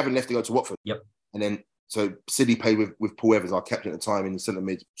 So Gavin left to go to Watford. Yep. And then so City played with Paul Evans, our captain at the time, in the centre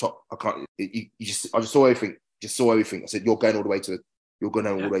mid. Top. I just saw everything. I said, you're going all the way to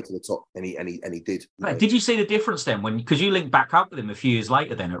the top, and he did. Right. Did you see the difference then because you linked back up with him a few years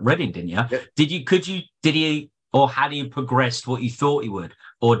later then at Reading, didn't you? Yeah. Had he progressed what you thought he would,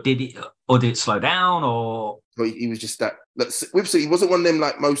 or did it slow down, or? So he was just that. With City, he wasn't one of them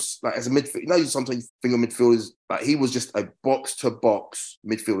like most, like as a midfielder. You know, sometimes you think of midfielders, like he was just a box to box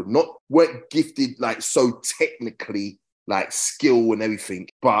midfielder. Weren't gifted like so technically, like skill and everything,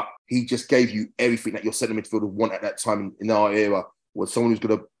 but he just gave you everything that your centre midfielder want at that time in our era. Was someone who's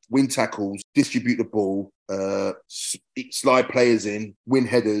going to win tackles, distribute the ball, slide players in, win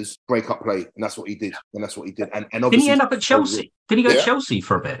headers, break up play, and that's what he did. And obviously, didn't he end up at Chelsea? Did he go to Chelsea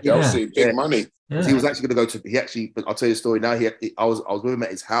for a bit? Chelsea, big money. Yeah. He was actually going to go to. But I'll tell you the story now. I was with him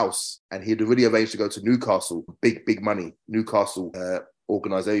at his house, and he had already arranged to go to Newcastle. Big money. Newcastle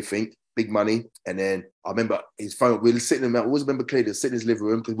organised everything. Big money. And then I remember his phone. We were sitting in. I always remember clearly sitting in his living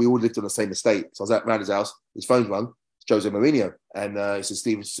room because we all lived on the same estate. So I was around his house. His phone rang. Jose Mourinho, and he said,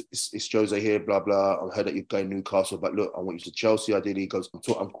 Steve, it's Jose here, blah, blah. I heard that you're going to Newcastle, but look, I want you to Chelsea. Ideally, he goes,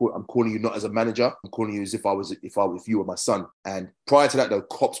 I'm calling you not as a manager. I'm calling you as if you were my son. And prior to that, though,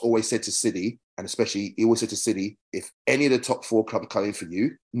 Klopp's always said to City, and especially he always said to City, if any of the top 4 clubs come in for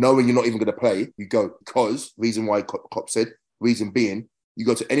you, knowing you're not even going to play, you go. Because reason why Klopp said, reason being, you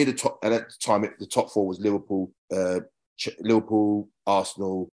go to any of the top. And at the time, the top 4 was Liverpool,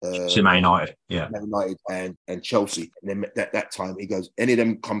 Arsenal, Man United, United, and Chelsea. And then at that time, he goes, any of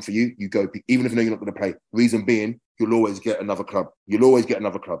them come for you, you go. Even if you know you're not going to play. Reason being, you'll always get another club.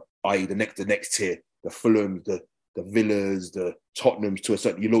 I.e., the next tier. the Fulhams, the Villas, the Tottenhams to a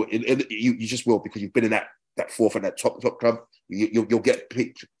certain, you just will, because you've been in that fourth and that top club. You'll get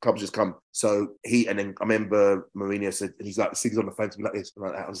clubs just come. So and then I remember Mourinho said, and he's like, Sig's on the phone to me like this. I'm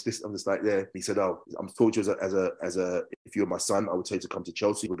like, I'm just like, yeah. He said, oh, I'm thought you as a if you're my son, I would tell you to come to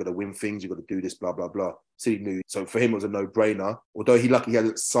Chelsea. We're going to win things. You've got to do this, blah, blah, blah. So he knew. So for him, it was a no-brainer. Although he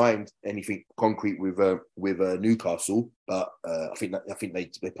hadn't signed anything concrete with Newcastle, but I think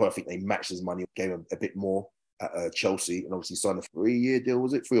they matched his money, gave him a bit more at Chelsea, and obviously signed a 3-year deal,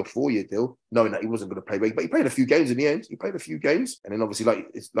 was it? 3 or 4 year deal, knowing that he wasn't going to play, but he played a few games in the end. He played a few games, and then obviously,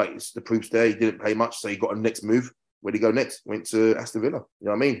 it's the proof's there. He didn't play much, so he got a next move. Where'd he go next? Went to Aston Villa. You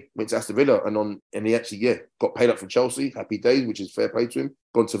know what I mean? Went to Aston Villa, and he actually, got paid up for Chelsea. Happy days, which is fair play to him.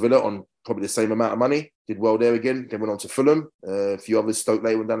 Gone to Villa on probably the same amount of money. Did well there again. Then went on to Fulham. A few others, Stoke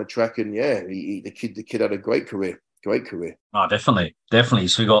later went down the track, and the kid had a great career. Great career. Oh, definitely.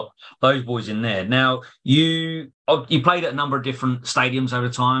 So we got those boys in there. Now, you played at a number of different stadiums over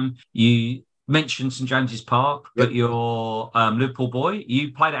time. You mentioned St James's Park, but you're Liverpool boy.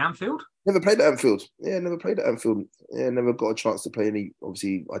 You played at Anfield? Never played at Anfield. Yeah, never played at Anfield. Yeah, never got a chance to play any.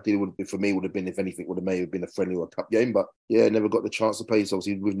 Obviously, ideally would have been for me, would have been, if anything, may have been a friendly or a cup game. But yeah, never got the chance to play. So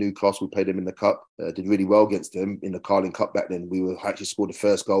obviously with Newcastle, we played them in the cup. Did really well against them in the Carling Cup back then. We actually scored the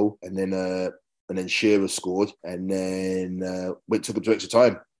first goal, and then Shearer scored, and then took them to extra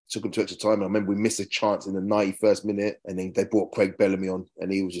time. I remember we missed a chance in the 91st minute, and then they brought Craig Bellamy on,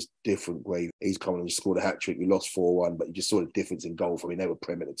 and he was just different. He's coming and scored a hat-trick. We lost 4-1, but you just saw the difference in golf. I mean, they were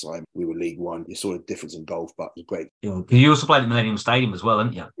Prem at the time. We were League One. You saw the difference in golf, but it was great. Yeah. You also played at Millennium Stadium as well,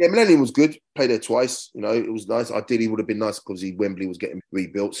 didn't you? Yeah, Millennium was good. Played there twice. It was nice. Ideally, it would have been nice because Wembley was getting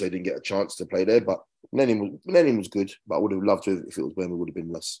rebuilt, so he didn't get a chance to play there, but Millennium was good, but I would have loved to if it was Wembley. Would have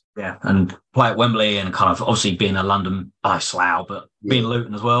been less. Yeah, and play at Wembley, and kind of obviously being a London Slough, but being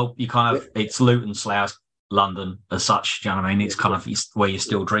Luton as well. You kind of it's Luton, Slough, London as such. Do you know what I mean? It's kind of where you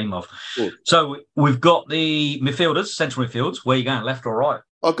still dream of. Cool. So we've got the midfielders, central midfields. Where are you going, left or right?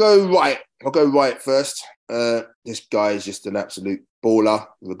 I'll go right first. This guy is just an absolute baller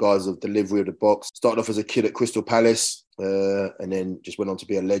in regards of delivery of the box. Started off as a kid at Crystal Palace, and then just went on to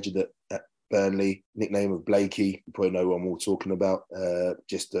be a legend at Burnley. Nickname of Blakey. You probably know what I'm all talking about.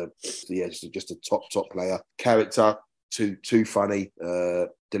 Just a top player. Character, too funny.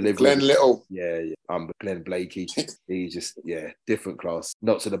 Delivery. Glenn Little. Yeah. Glenn Blakey. He's just different class.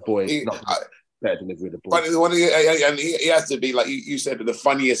 Not to the boy. Better delivery of the ball. And he has to be, like you said, the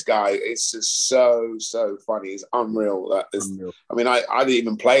funniest guy. It's just so funny. It's unreal. Unreal. I mean, I didn't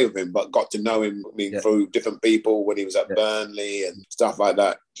even play with him, but got to know him through different people when he was at Burnley and stuff like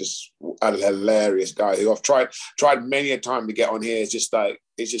that. Just a hilarious guy who I've tried many a time to get on here. It's just like,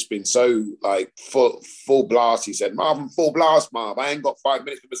 it's just been so like full blast. He said, "Marvin, full blast, Marv. I ain't got 5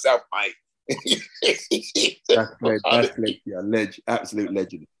 minutes for myself, mate." That's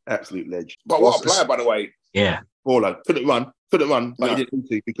legend. Absolute legend. But what a player, by the way. Yeah. Baller. Couldn't run, but he didn't need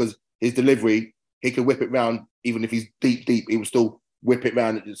to, because his delivery, he could whip it round. Even if he's deep, he would still whip it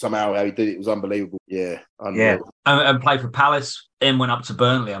round somehow. How he did it was unbelievable. Yeah. Unreal. Yeah. And played for Palace, then went up to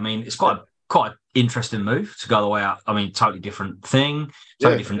Burnley. I mean, it's quite an interesting move to go all the way up. I mean, totally different thing,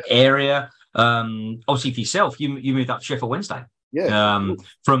 totally different area. Obviously for yourself, you moved up to Sheffield Wednesday. Yeah.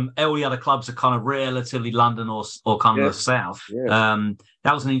 From all the other clubs are kind of relatively London or kind of the south. Yeah.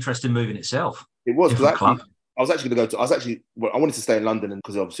 That was an interesting move in itself. It was, because I wanted to stay in London,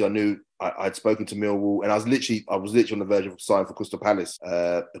 because obviously I knew I'd spoken to Millwall, and I was literally on the verge of signing for Crystal Palace.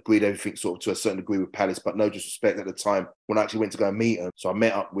 Agreed everything sort of to a certain degree with Palace, but no disrespect at the time when I actually went to go and meet him. So I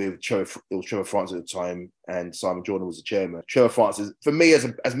met up with Trevor France at the time, and Simon Jordan was the chairman. Trevor France is, for me as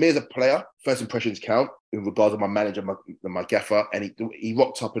a player, first impressions count in regards of my manager, my gaffer, and he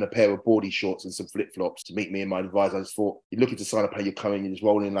rocked up in a pair of boardie shorts and some flip-flops to meet me and my advisor. I just thought, you're looking to sign a player, you're coming, you're just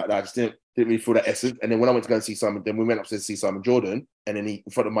rolling in like that. I just didn't really feel that essence. And then when I went to go and see Simon, then we went upstairs to see Simon Jordan, and then in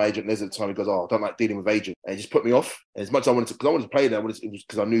front of my agent Les at the time, he goes, "Oh, I don't like dealing with agents," and he just put me off. And as much as I wanted to play there, it was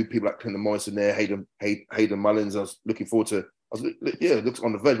because I knew people like Clinton Morrison there, Hayden Mullins. I was looking forward to. It looks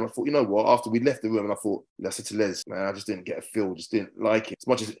on the verge. I thought, you know what? After we left the room, and I said to Les, man, I just didn't get a feel, just didn't like it as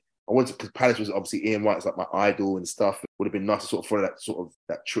much as I wanted to, because Palace was obviously Ian Wright's like my idol and stuff. It would have been nice to sort of follow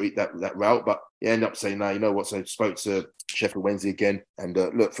that route, but he ended up saying, "No, you know what?" So I spoke to Sheffield Wednesday again, and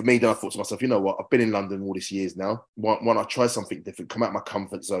look, for me, then I thought to myself, you know what? I've been in London all these years now. Why not try something different? Come out of my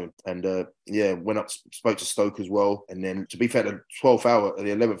comfort zone, and went up, spoke to Stoke as well, and then to be fair, the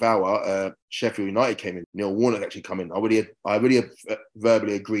 11th hour, Sheffield United came in. Neil Warnock actually come in. I already had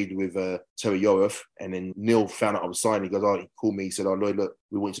verbally agreed with Terry Yorath, and then Neil found out I was signing. He goes, he called me. He said, "Oh, Lloyd, look,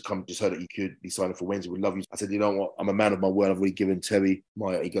 we want you to come. Just heard that you could be signing for Wednesday. We'd love you." I said, "You know what? I'm a man man of my word. I've already given Terry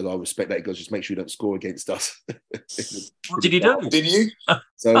he goes, I respect that. He goes, just make sure you don't score against us. What did he do? Did you?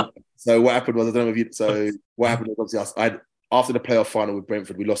 So what happened was, I don't know if you. So what happened was, obviously, after the playoff final with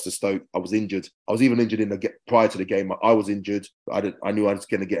Brentford, we lost to Stoke. I was injured. I was even injured prior to the game. I was injured. I knew I was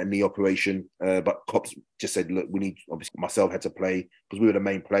going to get a knee operation, but cops just said, look, we need. Obviously, myself had to play because we were the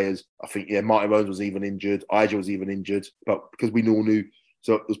main players. I think Martin Rose was even injured. Ija was even injured, but because we all knew,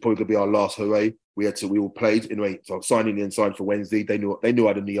 so it was probably going to be our last hooray. We all played anyway. So I signed in and signed for Wednesday. They knew I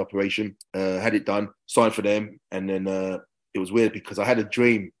had a knee operation. Had it done, signed for them, and then. It was weird because I had a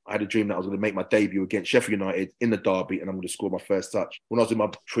dream. that I was going to make my debut against Sheffield United in the derby, and I'm going to score my first touch. When I was in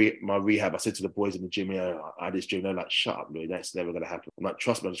my rehab, I said to the boys in the gym, I had this dream. They're like, shut up, Lloyd, that's never going to happen. I'm like,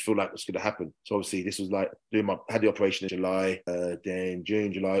 trust me, I just feel like it's going to happen. So obviously this was like had the operation in July, then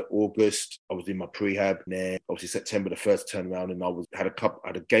June, July, August. I was in my prehab, and then obviously September the first turn around, and I had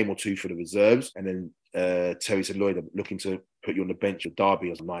a game or two for the reserves, and then Terry said, Lloyd, I'm looking to put you on the bench at Derby.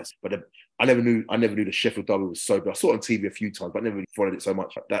 I was nice, but I never knew the Sheffield Derby was so good. I saw it on TV a few times, but I never really followed it so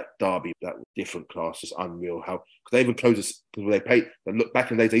much. Like that Derby, that was different class, just unreal. How because they even closed us because look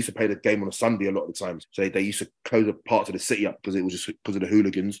back in the days, they used to play the game on a Sunday a lot of the times. So they used to close the parts of the city up because it was just because of the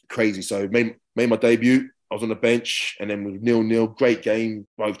hooligans. Crazy. So made my debut. I was on the bench, and then with 0-0, great game.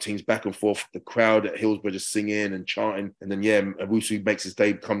 Both teams back and forth. The crowd at Hillsborough just singing and chanting. And then, Owusu makes his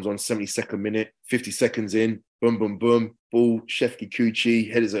debut, comes on 72nd minute, 50 seconds in, boom, boom, boom. Ball, Chef Kikuchi,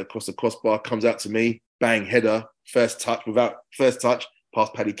 headers it across the crossbar, comes out to me, bang, header, first touch,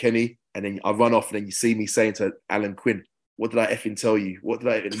 past Paddy Kenny. And then I run off, and then you see me saying to Alan Quinn, what did I effing tell you? What did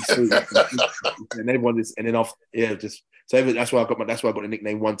I? And he saw and everyone is, and then after, so that's why I got the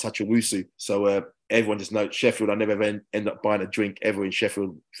nickname One Touch Owusu. So everyone just knows Sheffield. I never end up buying a drink ever in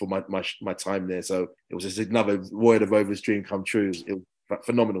Sheffield for my time there. So it was just another Roy the Rovers dream come true. It was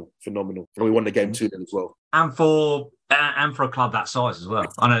phenomenal. And we won the game 2 then as well. And for a club that size as well.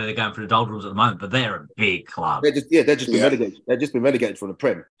 I know they're going through the doldrums at the moment, but they're a big club. They've just been relegated. They've just been relegated from the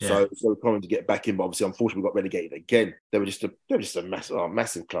Prem. Yeah. So it's so common to get back in, but obviously, unfortunately, we got relegated again. They were just a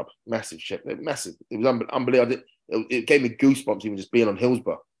massive club, massive ship, massive. It was unbelievable. It gave me goosebumps even just being on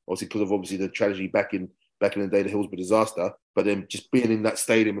Hillsborough, obviously because of the tragedy back in the day, the Hillsborough disaster. But then just being in that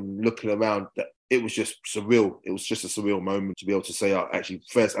stadium and looking around, it was just surreal. It was just a surreal moment to be able to say, actually,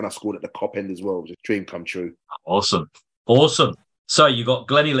 first, and I scored at the Cop end as well. It was a dream come true. Awesome. So you got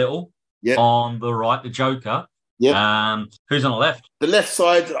Glennie Little on the right, the Joker. Yeah. Who's on the left? The left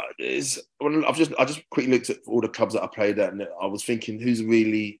side is. I just quickly looked at all the clubs that I played at, and I was thinking, who's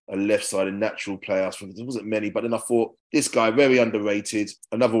really a left-sided natural player? There wasn't many, but then I thought this guy very underrated.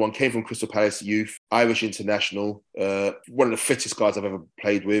 Another one came from Crystal Palace Youth, Irish international, one of the fittest guys I've ever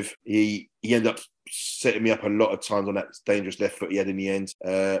played with. He ended up setting me up a lot of times on that dangerous left foot he had in the end.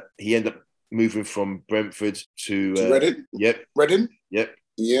 He ended up moving from Brentford to Reading. Yep. Reading. Yep.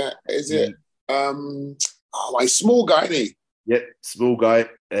 Yeah. Is it? My small guy, ain't he? Yep, small guy,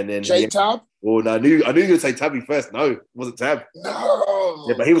 and then Tab. Oh no, I knew you were going to say Tabby first. No, it wasn't Tab. No.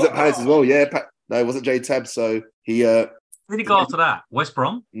 Yeah, but he was at Palace as well. Yeah, no, it wasn't J Tab. So he. Where did he go after that? West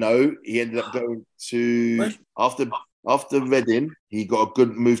Brom? No, he ended up going to after Reading. He got a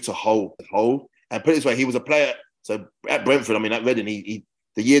good move to Hull. And put it this way, he was a player. So at Brentford, at Reading, he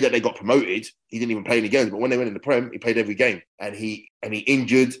the year that they got promoted, he didn't even play any games. But when they went in the Prem, he played every game, and he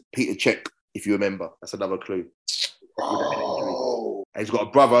injured Peter Cech. If you remember, that's another clue. Oh. And he's got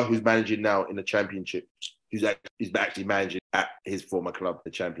a brother who's managing now in the Championship. He's actually managing at his former club,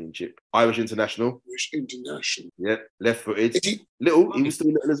 the Championship. Irish international. Yeah, left-footed. Little. He was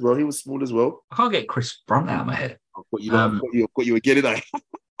still little as well. He was small as well. I can't get Chris Brunt out of my head. I've got you again, didn't I?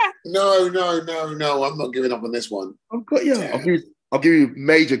 No. I'm not giving up on this one. I've got you. Yeah. I'll give you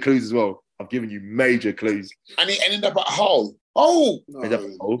major clues as well. I've given you major clues. And he ended up at Hull. Oh, no. Ended up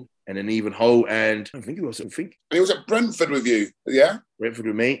at Hull. And then even Hull, and I think he was. And he was at Brentford with you, yeah? Brentford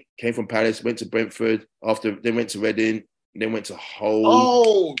with me. Came from Palace, went to Brentford. Then went to Reading. Then went to Hull.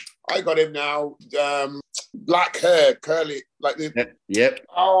 Oh, I got him now. Black hair, curly, like the. Yep.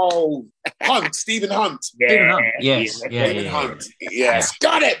 Oh, Hunt, Stephen Hunt. Yeah. Stephen Hunt. Yes. Stephen Hunt. Yes.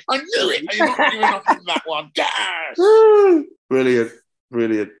 Got it. I knew it. You're not giving up on that one. Yes. Brilliant.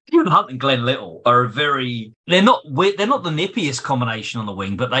 Stephen Hunt and Glenn Little are they're not the nippiest combination on the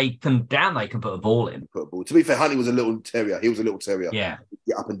wing, but they can put a ball in. To be fair, Huntley was a little terrier. He was a little terrier. Yeah.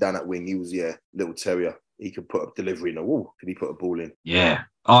 Get up and down that wing. He was, little terrier. He could put a delivery in. Could he put a ball in? Yeah.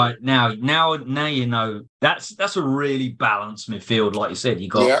 All right. Now you know that's a really balanced midfield, like you said. You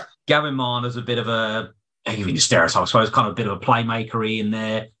got Gavin Marner's a bit of a stereotype, I suppose, kind of a bit of a playmaker-y in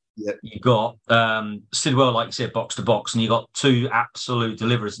there. Yep. You got Sidwell, like you said, box to box, and you got two absolute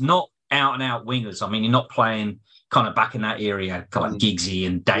deliverers, not out and out wingers. I mean, you're not playing kind of back in that area, kind of like Giggsy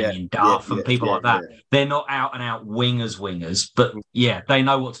and Damien Duff and people like that. Yeah. They're not out and out wingers, but yeah, they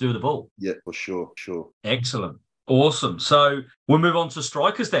know what to do with the ball. Yeah, for sure. Excellent. Awesome. So we'll move on to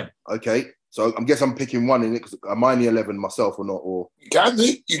strikers then. Okay. So I guess I'm picking one in it because am I in the 11 myself or not? Or you can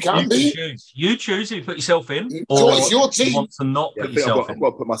be. You choose if you put yourself in, or it's your team. You want to not put yourself in. I've got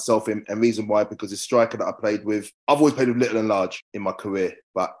to put myself in, and reason why, because the striker that I played with, I've always played with little and large in my career,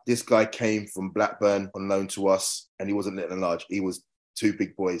 but this guy came from Blackburn on loan to us, and he wasn't little and large. He was two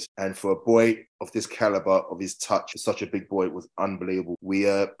big boys. And for a boy of this caliber, of his touch, such a big boy, it was unbelievable. We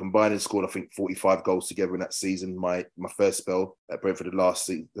combined and scored, I think, 45 goals together in that season. My first spell at Brentford, the last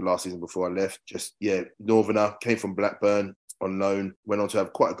season before I left. Northerner, came from Blackburn on loan, went on to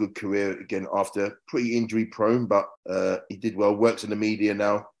have quite a good career again after, pretty injury prone, but he did well, works in the media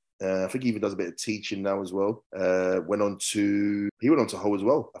now. I think he even does a bit of teaching now as well. Went on to Hull as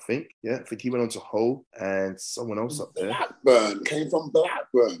well, I think. Yeah, I think he went on to Hull and someone else up there. Came from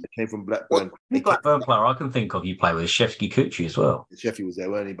Blackburn. Blackburn player I can think of you play with Shefki Kuchi as well. Sheffield was there,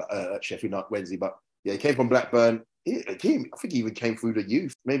 weren't he? But Sheffield not Wednesday. But yeah, he came from Blackburn. I think he even came through the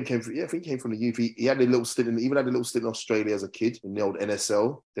youth. I think he came from the youth. He had a little stint in Australia as a kid in the old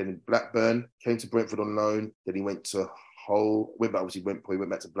NSL. Then in Blackburn, came to Brentford on loan. Then he went to Hull. Went back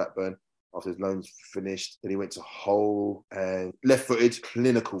to Blackburn after his loans finished. Then he went to Hull and left-footed,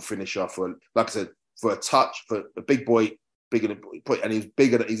 clinical finisher for a touch, for a big boy. Bigger than, and he was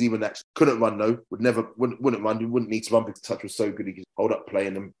bigger than he's even actually couldn't run though. Wouldn't run. He wouldn't need to run because the touch was so good. He could hold up play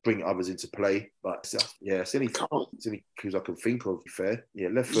and then bring others into play. But yeah, it's any clues I can think of. To be fair, yeah,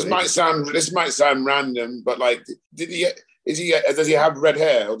 left foot. This might sound random, but like, does he have red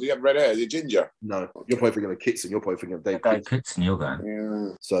hair or does he have red hair? Is he ginger? No, you're probably thinking of Kitson. You're probably thinking of Dave Kitson. You're going.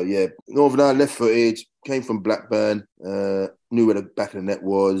 Yeah. So yeah, Northerner, left footed, came from Blackburn. Knew where the back of the net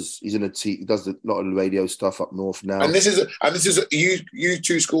was. He's in a team. He does a lot of the radio stuff up north now. And this is you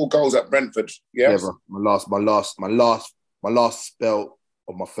two scored goals at Brentford. Yes. Never. My last spell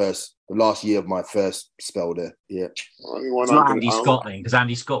of the last year of my first spell there. Yeah. Andy Scott then, because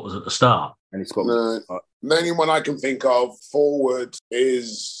Andy Scott was at the start. Andy Scott was. The only one I can think of forward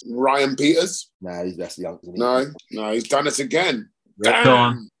is Ryan Peters. Nah, that's young. Isn't he? No, he's done it again.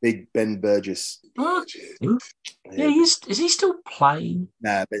 Damn. Big Ben Burgess. Yeah, is he still playing?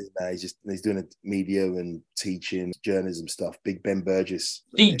 Nah, he's doing media and teaching, journalism stuff. Big Ben Burgess.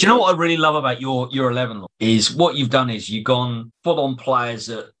 Do you know what I really love about your 11 is what you've done is you've gone full on players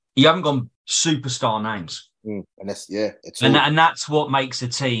that you haven't gone superstar names. And that's and that's what makes a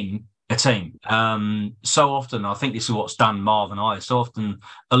team. So often, I think this is what's done Marv and I. So often,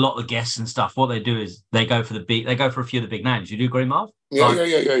 a lot of the guests and stuff, what they do is they go for a few of the big names. You do agree, Marv? Yeah.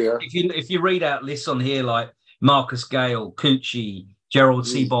 If you read out lists on here like Marcus Gale, Cucci, Gerald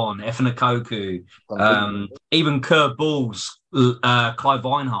Sebon, Efan Okoku, even Kurt Balls, Clive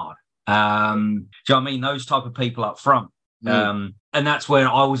Weinhard. Do you know what I mean? Those type of people up front. And that's where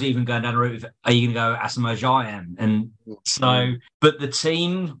I was even going down the route of, are you going to go Asamoah Gyan? And so, but the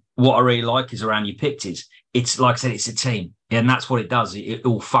team, what I really like is around you picked is, it's like I said, it's a team. And that's what it does. It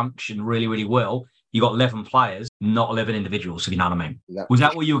all function really, really well. You got 11 players, not 11 individuals, if you know what I mean. Was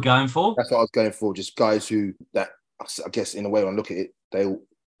that what you were going for? That's what I was going for. Just guys that, I guess, in a way, when I look at it, they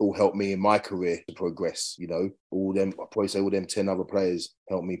all helped me in my career to progress, you know. I'd probably say all them 10 other players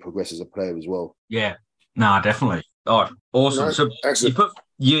helped me progress as a player as well. Yeah. No, definitely. All right, awesome. No, so excellent.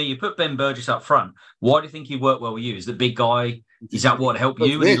 you put Ben Burgess up front. Why do you think he worked well with you? Is the big guy? Is that what helped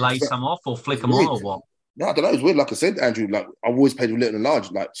you? And he laid some off or flick them on or what? No, I don't know. It's weird. Like I said, Andrew, like I've always played with little and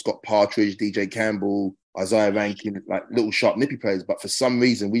large, like Scott Partridge, DJ Campbell, Isaiah Rankin, like little sharp nippy players. But for some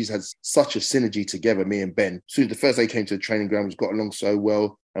reason, we just had such a synergy together, me and Ben. As soon as the first day came to the training ground, we just got along so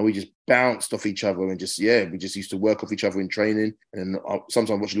well. And we just bounced off each other and we just used to work off each other in training. And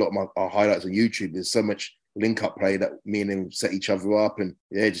sometimes I watch a lot of our highlights on YouTube. There's so much link-up play that me and him set each other up. And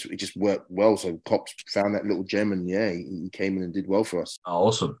it just worked well. So Cops found that little gem and he came in and did well for us.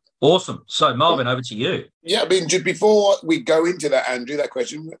 Oh, awesome. So Marvin, over to you. Yeah, I mean, just before we go into that, Andrew, that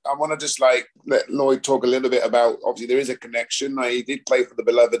question, I want to just let Lloyd talk a little bit about, obviously there is a connection. He did play for the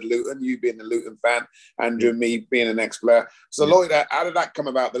beloved Luton, you being a Luton fan, Andrew and me being an ex-player. So Lloyd, how did that come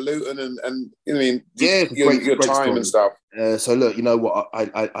about, the Luton and you know, I mean, your time story. And stuff? So look, you know what,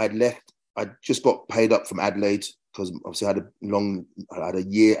 I left. I just got paid up from Adelaide because obviously I had a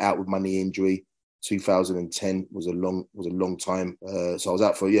year out with my knee injury. 2010 was a long time. So I was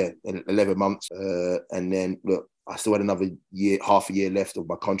out for 11 months. And then look, I still had another year, half a year left of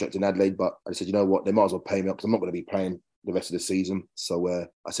my contract in Adelaide. But I said, you know what, they might as well pay me up because I'm not going to be playing the rest of the season. So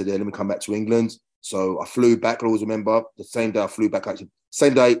I said, let me come back to England. So I flew back. I always remember the same day I flew back, I actually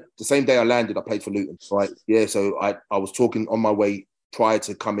The same day I landed, I played for Luton, right? Yeah, so I was talking on my way prior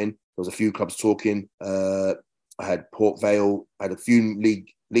to coming. There was a few clubs talking. I had Port Vale, I had a few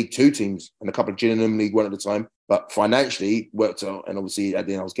League Two teams and a couple of Gillingham League One at the time. But financially worked out, and obviously at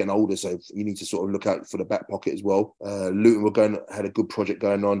the end I was getting older, so you need to sort of look out for the back pocket as well. Luton had a good project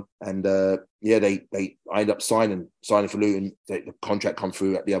going on, and I ended up signing for Luton. The contract come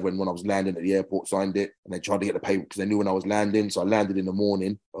through at the other end when I was landing at the airport, signed it, and they tried to get the pay because they knew when I was landing. So I landed in the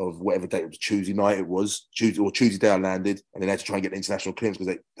morning of whatever day it was, Tuesday night it was, Tuesday day I landed, and then they had to try and get the international clearance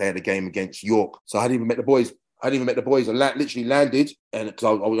because they had a game against York. So I hadn't even met the boys. I literally landed, and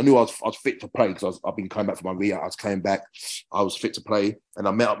because I knew I was fit to play because I've been coming back from my rehab. I was coming back, I was fit to play, and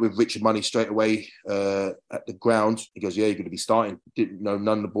I met up with Richard Money straight away at the ground. He goes, "Yeah, you're going to be starting." Didn't know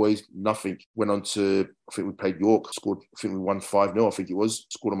none of the boys, nothing. Went on to, I think we played York, scored. I think we won 5-0. I think it was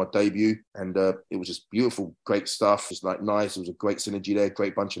scored on my debut, and it was just beautiful, great stuff. It's like nice. It was a great synergy there,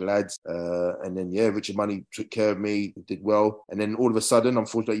 great bunch of lads. And then Richard Money took care of me, did well, and then all of a sudden,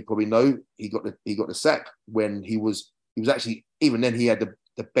 unfortunately, you probably know, he got the sack when he was actually, even then he had the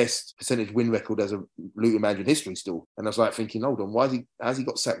best percentage win record as a Luton manager in history still. And I was like thinking, hold on, has he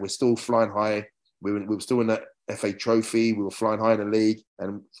got sacked? We're still flying high. We were still in the FA Trophy. We were flying high in the league.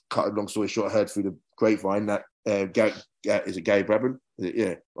 And cut a long story short, I heard through the grapevine that is it Gary Brabham?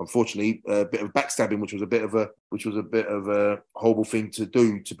 Yeah. Unfortunately, a bit of backstabbing, which was a bit of a horrible thing to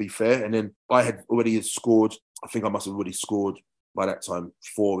do, to be fair. And then I had already scored. I think I must have already scored by that time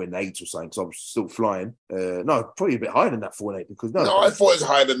 4 and 8 or something, because I was still flying. No, probably a bit higher than that, 4 and 8, because no, I thought it was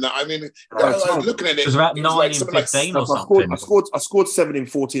higher than that. I mean, I was looking at it. It was about 9 like and 15 or something. I scored 7 in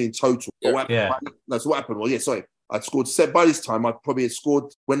 14 in total. So what happened? Well, I'd scored 7. By this time, I probably had scored,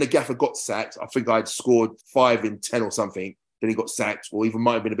 when the gaffer got sacked, I think I'd scored 5 in 10 or something. Then he got sacked, or even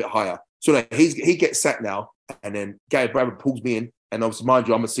might have been a bit higher. So no, he gets sacked now, and then Gary Brabham pulls me in. And obviously, mind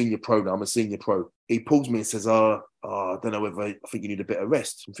you, I'm a senior pro now. He pulls me and says, I don't know whether, I think you need a bit of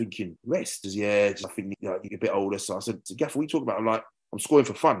rest. I'm thinking, rest? He says, I think you're a bit older. So I said, Gaffer, what are you talking about? I'm like, I'm scoring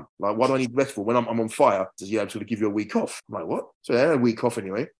for fun. Like, why do I need rest for? When I'm on fire, he says, I'm just going to give you a week off. I'm like, what? So a week off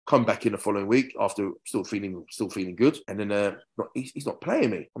anyway. Come back in the following week after still feeling good. And then he's not playing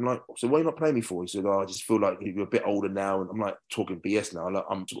me. I'm like, so what are you not playing me for? He said, I just feel like you're a bit older now. And I'm like, talking BS now. Like,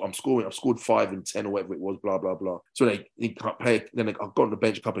 I'm scoring. I've scored 5 and 10 or whatever it was, blah, blah, blah. So he can't play. Then I got on the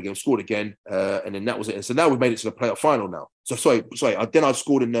bench a couple of games, scored again. And then that was it. And so now we've made it to the playoff final now. So sorry. Then I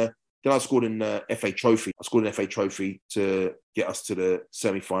scored in the FA Trophy. I scored an FA Trophy to get us to the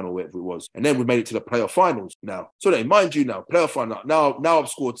semi-final, whatever it was. And then we made it to the playoff finals now. So then, mind you now, playoff final. Now I've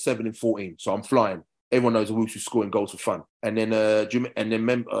scored 7 in 14, so I'm flying. Everyone knows Owusu scoring goals for fun. And then, what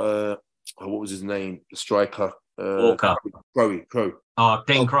was his name? The striker. Walker. Crowe. Oh,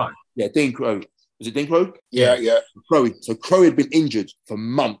 Dean Crowe. Yeah, Dean Crowe. Was it Dean Crowe? Yeah. Crowe. So Crowe had been injured for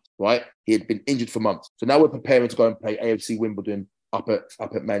months, right? He had been injured for months. So now we're preparing to go and play AFC Wimbledon up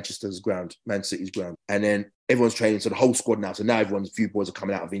at Manchester's ground, Man City's ground. And then everyone's training, so the whole squad now. So now everyone's few boys are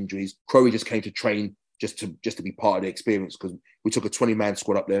coming out of injuries. Crowe just came to train just to be part of the experience, because we took a 20-man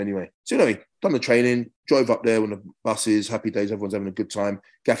squad up there anyway. So done the training, drove up there on the buses, happy days, everyone's having a good time.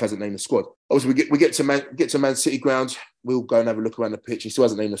 Gaff hasn't named the squad. Obviously, we get to Man City ground. We'll go and have a look around the pitch. He still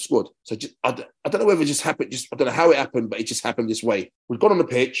hasn't named the squad. So I don't know whether it just happened. I don't know how it happened, but it just happened this way. We've gone on the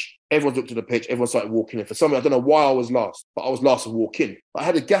pitch. Everyone's looked at the pitch. Everyone started walking in. For some reason, I don't know why I was last, but I was last to walk in. But I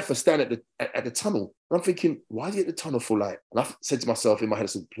had a gaffer stand at the tunnel. And I'm thinking, why is he at the tunnel for light? And I said to myself in my head, I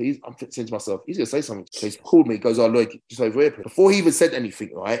said, please, I'm saying to myself, he's going to say something. So he's called me. He goes, Lloyd, just over here. Before he even said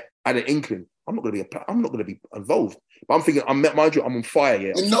anything, right, I had an inkling. I'm not going to be involved. But I'm thinking, mind you, I'm on fire.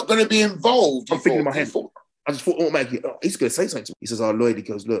 Yeah, you're not going to be involved. I'm thinking in my head. I just thought automatically, he's going to say something to me. He says, Lloyd, he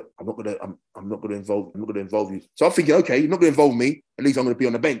goes, look, I'm not going to involve you. So I'm thinking, okay, you're not going to involve me. At least I'm going to be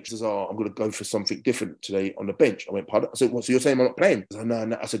on the bench. He says, I'm going to go for something different today on the bench. I went, pardon? I said, what, so you're saying I'm not playing? I said,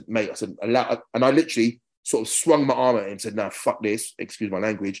 no. I said, mate, allow. And I literally sort of swung my arm at him and said, no, fuck this, excuse my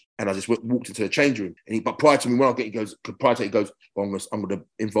language. And I just walked into the change room. But prior to me, when I get, he goes, well, I'm going to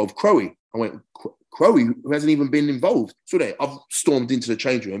involve Crowe. I went, Crowe, who hasn't even been involved. So I've stormed into the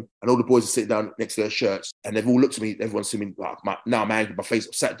change room, and all the boys are sitting down next to their shirts, and they've all looked at me. Everyone's seen me, now I'm angry, my face,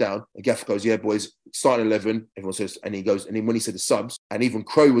 I've sat down. And Gaffer goes, yeah, boys, starting 11. Everyone says, and he goes, and then when he said the subs, and even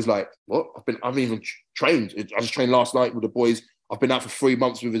Crowe was like, what? I haven't even trained. I just trained last night with the boys. I've been out for 3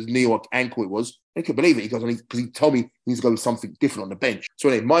 months with his knee or ankle, it was. He couldn't believe it. He goes, because he told me he needs to go with something different on the bench. So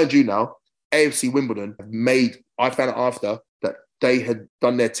mind you now, AFC Wimbledon I found out after that they had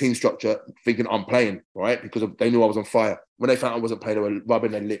done their team structure thinking I'm playing, right? Because they knew I was on fire. when they found I wasn't playing, they were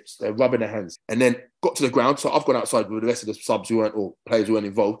rubbing their lips, they're rubbing their hands. And then got to the ground. So I've gone outside with the rest of the subs who weren't, or players who weren't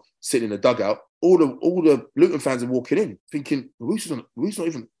involved, sitting in the dugout. All the Luton fans are walking in, thinking, Owusu's not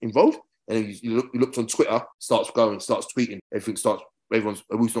even involved. And then you looked on Twitter, starts tweeting, Owusu's not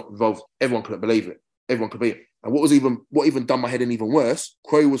involved. Everyone couldn't believe it. Everyone could be it. And what even done my head in even worse,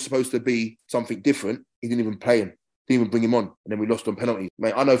 Croy was supposed to be something different. He didn't even play him. Didn't even bring him on. And then we lost on penalties.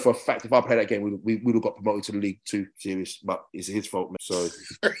 Mate, I know for a fact if I played that game, we would have got promoted to the League 2 series. But it's his fault, mate. So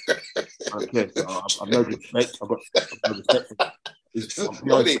I've no respect. I've no respect for him. You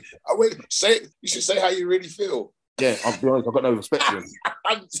should say how you really feel. Yeah, I'll be honest, I've got no respect for him.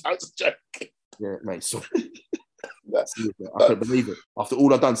 I'm just joking. Yeah, mate, sorry. I couldn't believe it. After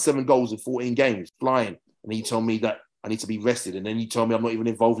all I've done, 7 goals in 14 games, flying, and you tell me that I need to be rested, and then you tell me I'm not even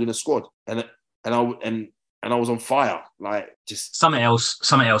involved in a squad, and I was on fire. Like, just something else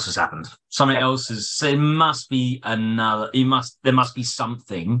has happened. There must be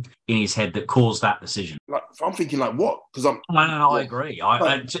something in his head that caused that decision. Like, I'm thinking, like, what? Because No, I agree.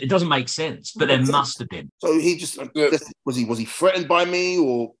 It doesn't make sense, but there must have been. So he just was he threatened by me,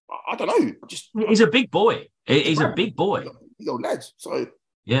 or I don't know. He's a big boy. He's a big boy. Yo, lads. So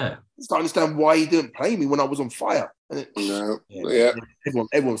yeah, I just don't understand why he didn't play me when I was on fire. Everyone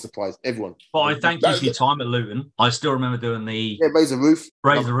was surprised. Everyone. But I thank you for your time at Luton. I still remember doing the raise the roof,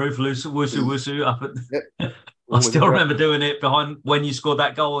 Owusu up at. I still remember doing it behind when you scored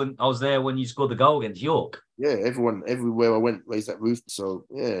that goal, and I was there when you scored the goal against York. Yeah, everywhere I went, raised that roof. So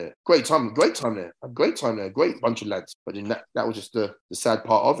yeah, great time there. A great time there. Great bunch of lads. But then that was just the sad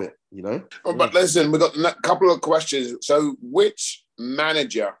part of it, you know. Oh, but listen, we've got a couple of questions. So, which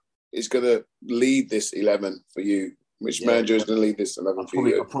manager is going to lead this 11 for you? Which manager is going to lead this 11 for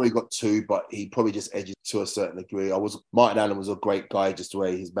you? I've probably got 2, but he probably just edges to a certain degree. Martin Allen was a great guy, just the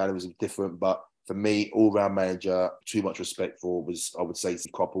way his mannerism was different, but for me, all-round manager, too much respect for was, I would say,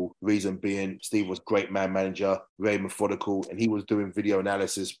 Steve Coppell. Reason being, Steve was a great man manager, very methodical, and he was doing video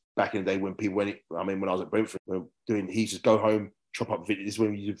analysis back in the day when I was at Brentford, he used to go home, chop up videos. This is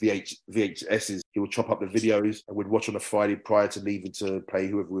when we used VHSs. He would chop up the videos and we'd watch on a Friday prior to leaving to play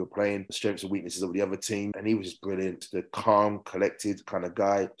whoever we were playing, the strengths and weaknesses of the other team. And he was just brilliant. The calm, collected kind of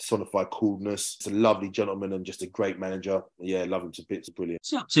guy, personified coolness. He's a lovely gentleman and just a great manager. Yeah, love him to bits. Brilliant.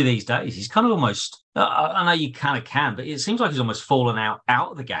 What's he up to these days? He's kind of almost, I know you kind of can, but it seems like he's almost fallen out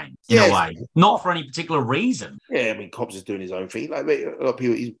of the game in a way. Not for any particular reason. Yeah, I mean, Cobbs is doing his own thing. Like, a lot of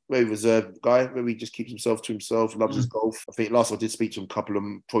people, he's a very reserved guy. Maybe he just keeps himself to himself, loves his golf. I think last I did speak to him a couple of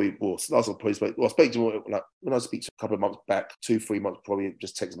I spoke to him like when I speak to him a couple of months back, 2-3 months probably,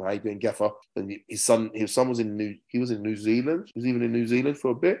 just text him, how you doing, Gaffer? And his son was in New Zealand. He was even in New Zealand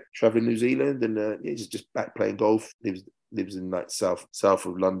for a bit, traveling New Zealand, and he's just back playing golf. Lives in like south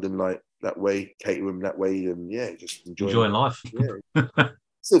of London, like that way, Caterham that way, and just enjoying life. Yeah.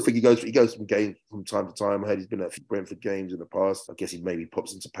 Still think he goes from games from time to time. I heard he's been at Brentford games in the past. I guess he maybe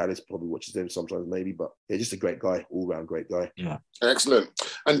pops into Palace, probably watches them sometimes maybe. But yeah, just a great guy, all-round great guy. Yeah. Excellent.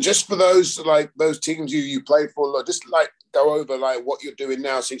 And just for those teams you played for, just like go over like what you're doing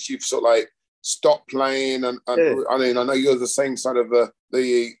now since you've sort of like stopped playing. And I mean, I know you're the same side of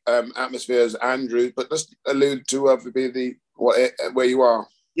the atmosphere as Andrew, but just allude to where you are.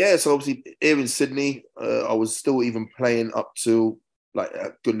 Yeah, so obviously here in Sydney, I was still even playing up to like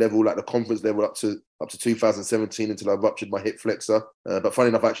a good level, like the conference level up to 2017 until I ruptured my hip flexor. But funny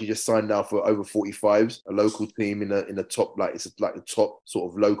enough, I actually just signed now for over 45s, a local team in the top, like it's like the top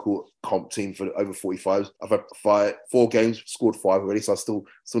sort of local comp team for over 45s. I've had 4 games, scored 5 already, so I still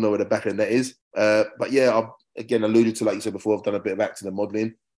know where the back end net is. But yeah, I've again alluded to, like you said before, I've done a bit of acting and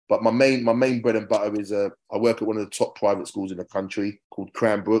modelling. But my main bread and butter is I work at one of the top private schools in the country called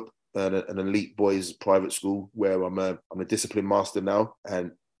Cranbrook. An elite boys private school where I'm a discipline master now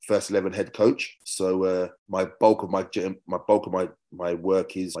and first 11 head coach. So my bulk of my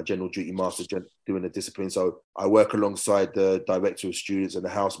work is my general duty master doing the discipline. So I work alongside the director of students and the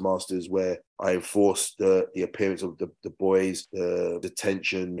house masters where I enforce the appearance of the boys, the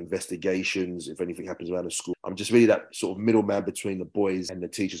detention, investigations, if anything happens around the school. I'm just really that sort of middleman between the boys and the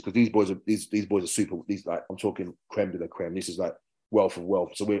teachers, because these boys are super. I'm talking creme de la creme. This is like wealth of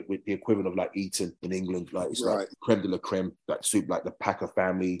wealth. So we're the equivalent of like Eton in England. Like it's like creme de la creme, like soup, like the Packer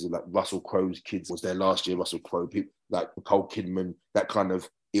families, like Russell Crowe's kids was there last year. Russell Crowe, people like Nicole Kidman, that kind of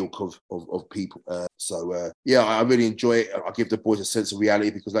ilk of people. I really enjoy it. I give the boys a sense of reality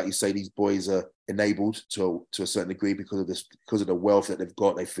because, like you say, these boys are enabled to a certain degree because of the wealth that they've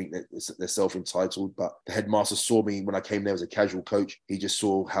got. They think that they're self-entitled. But the headmaster saw me when I came there as a casual coach. He just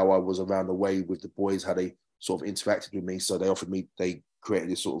saw how I was around the way with the boys, how they sort of interacted with me. So they creating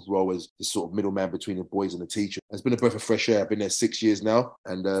this sort of role as this sort of middleman between the boys and the teacher. It's been a breath of fresh air. I've been there 6 years now,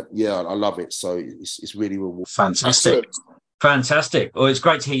 and I love it. So it's really rewarding. Fantastic. Fantastic. Well, it's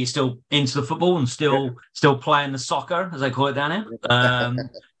great to hear you're still into the football and still playing the soccer, as they call it down here.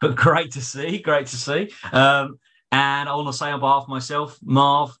 But great to see. And I want to say on behalf of myself,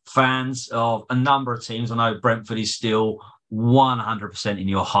 Marv, fans of a number of teams, I know Brentford is still 100% in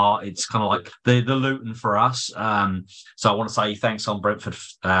your heart. It's kind of like the Luton for us. So I want to say thanks on Brentford,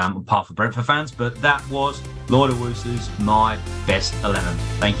 on behalf of Brentford fans. But that was Lloyd Owusu's My Best 11.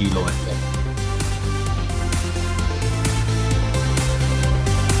 Thank you, Lloyd.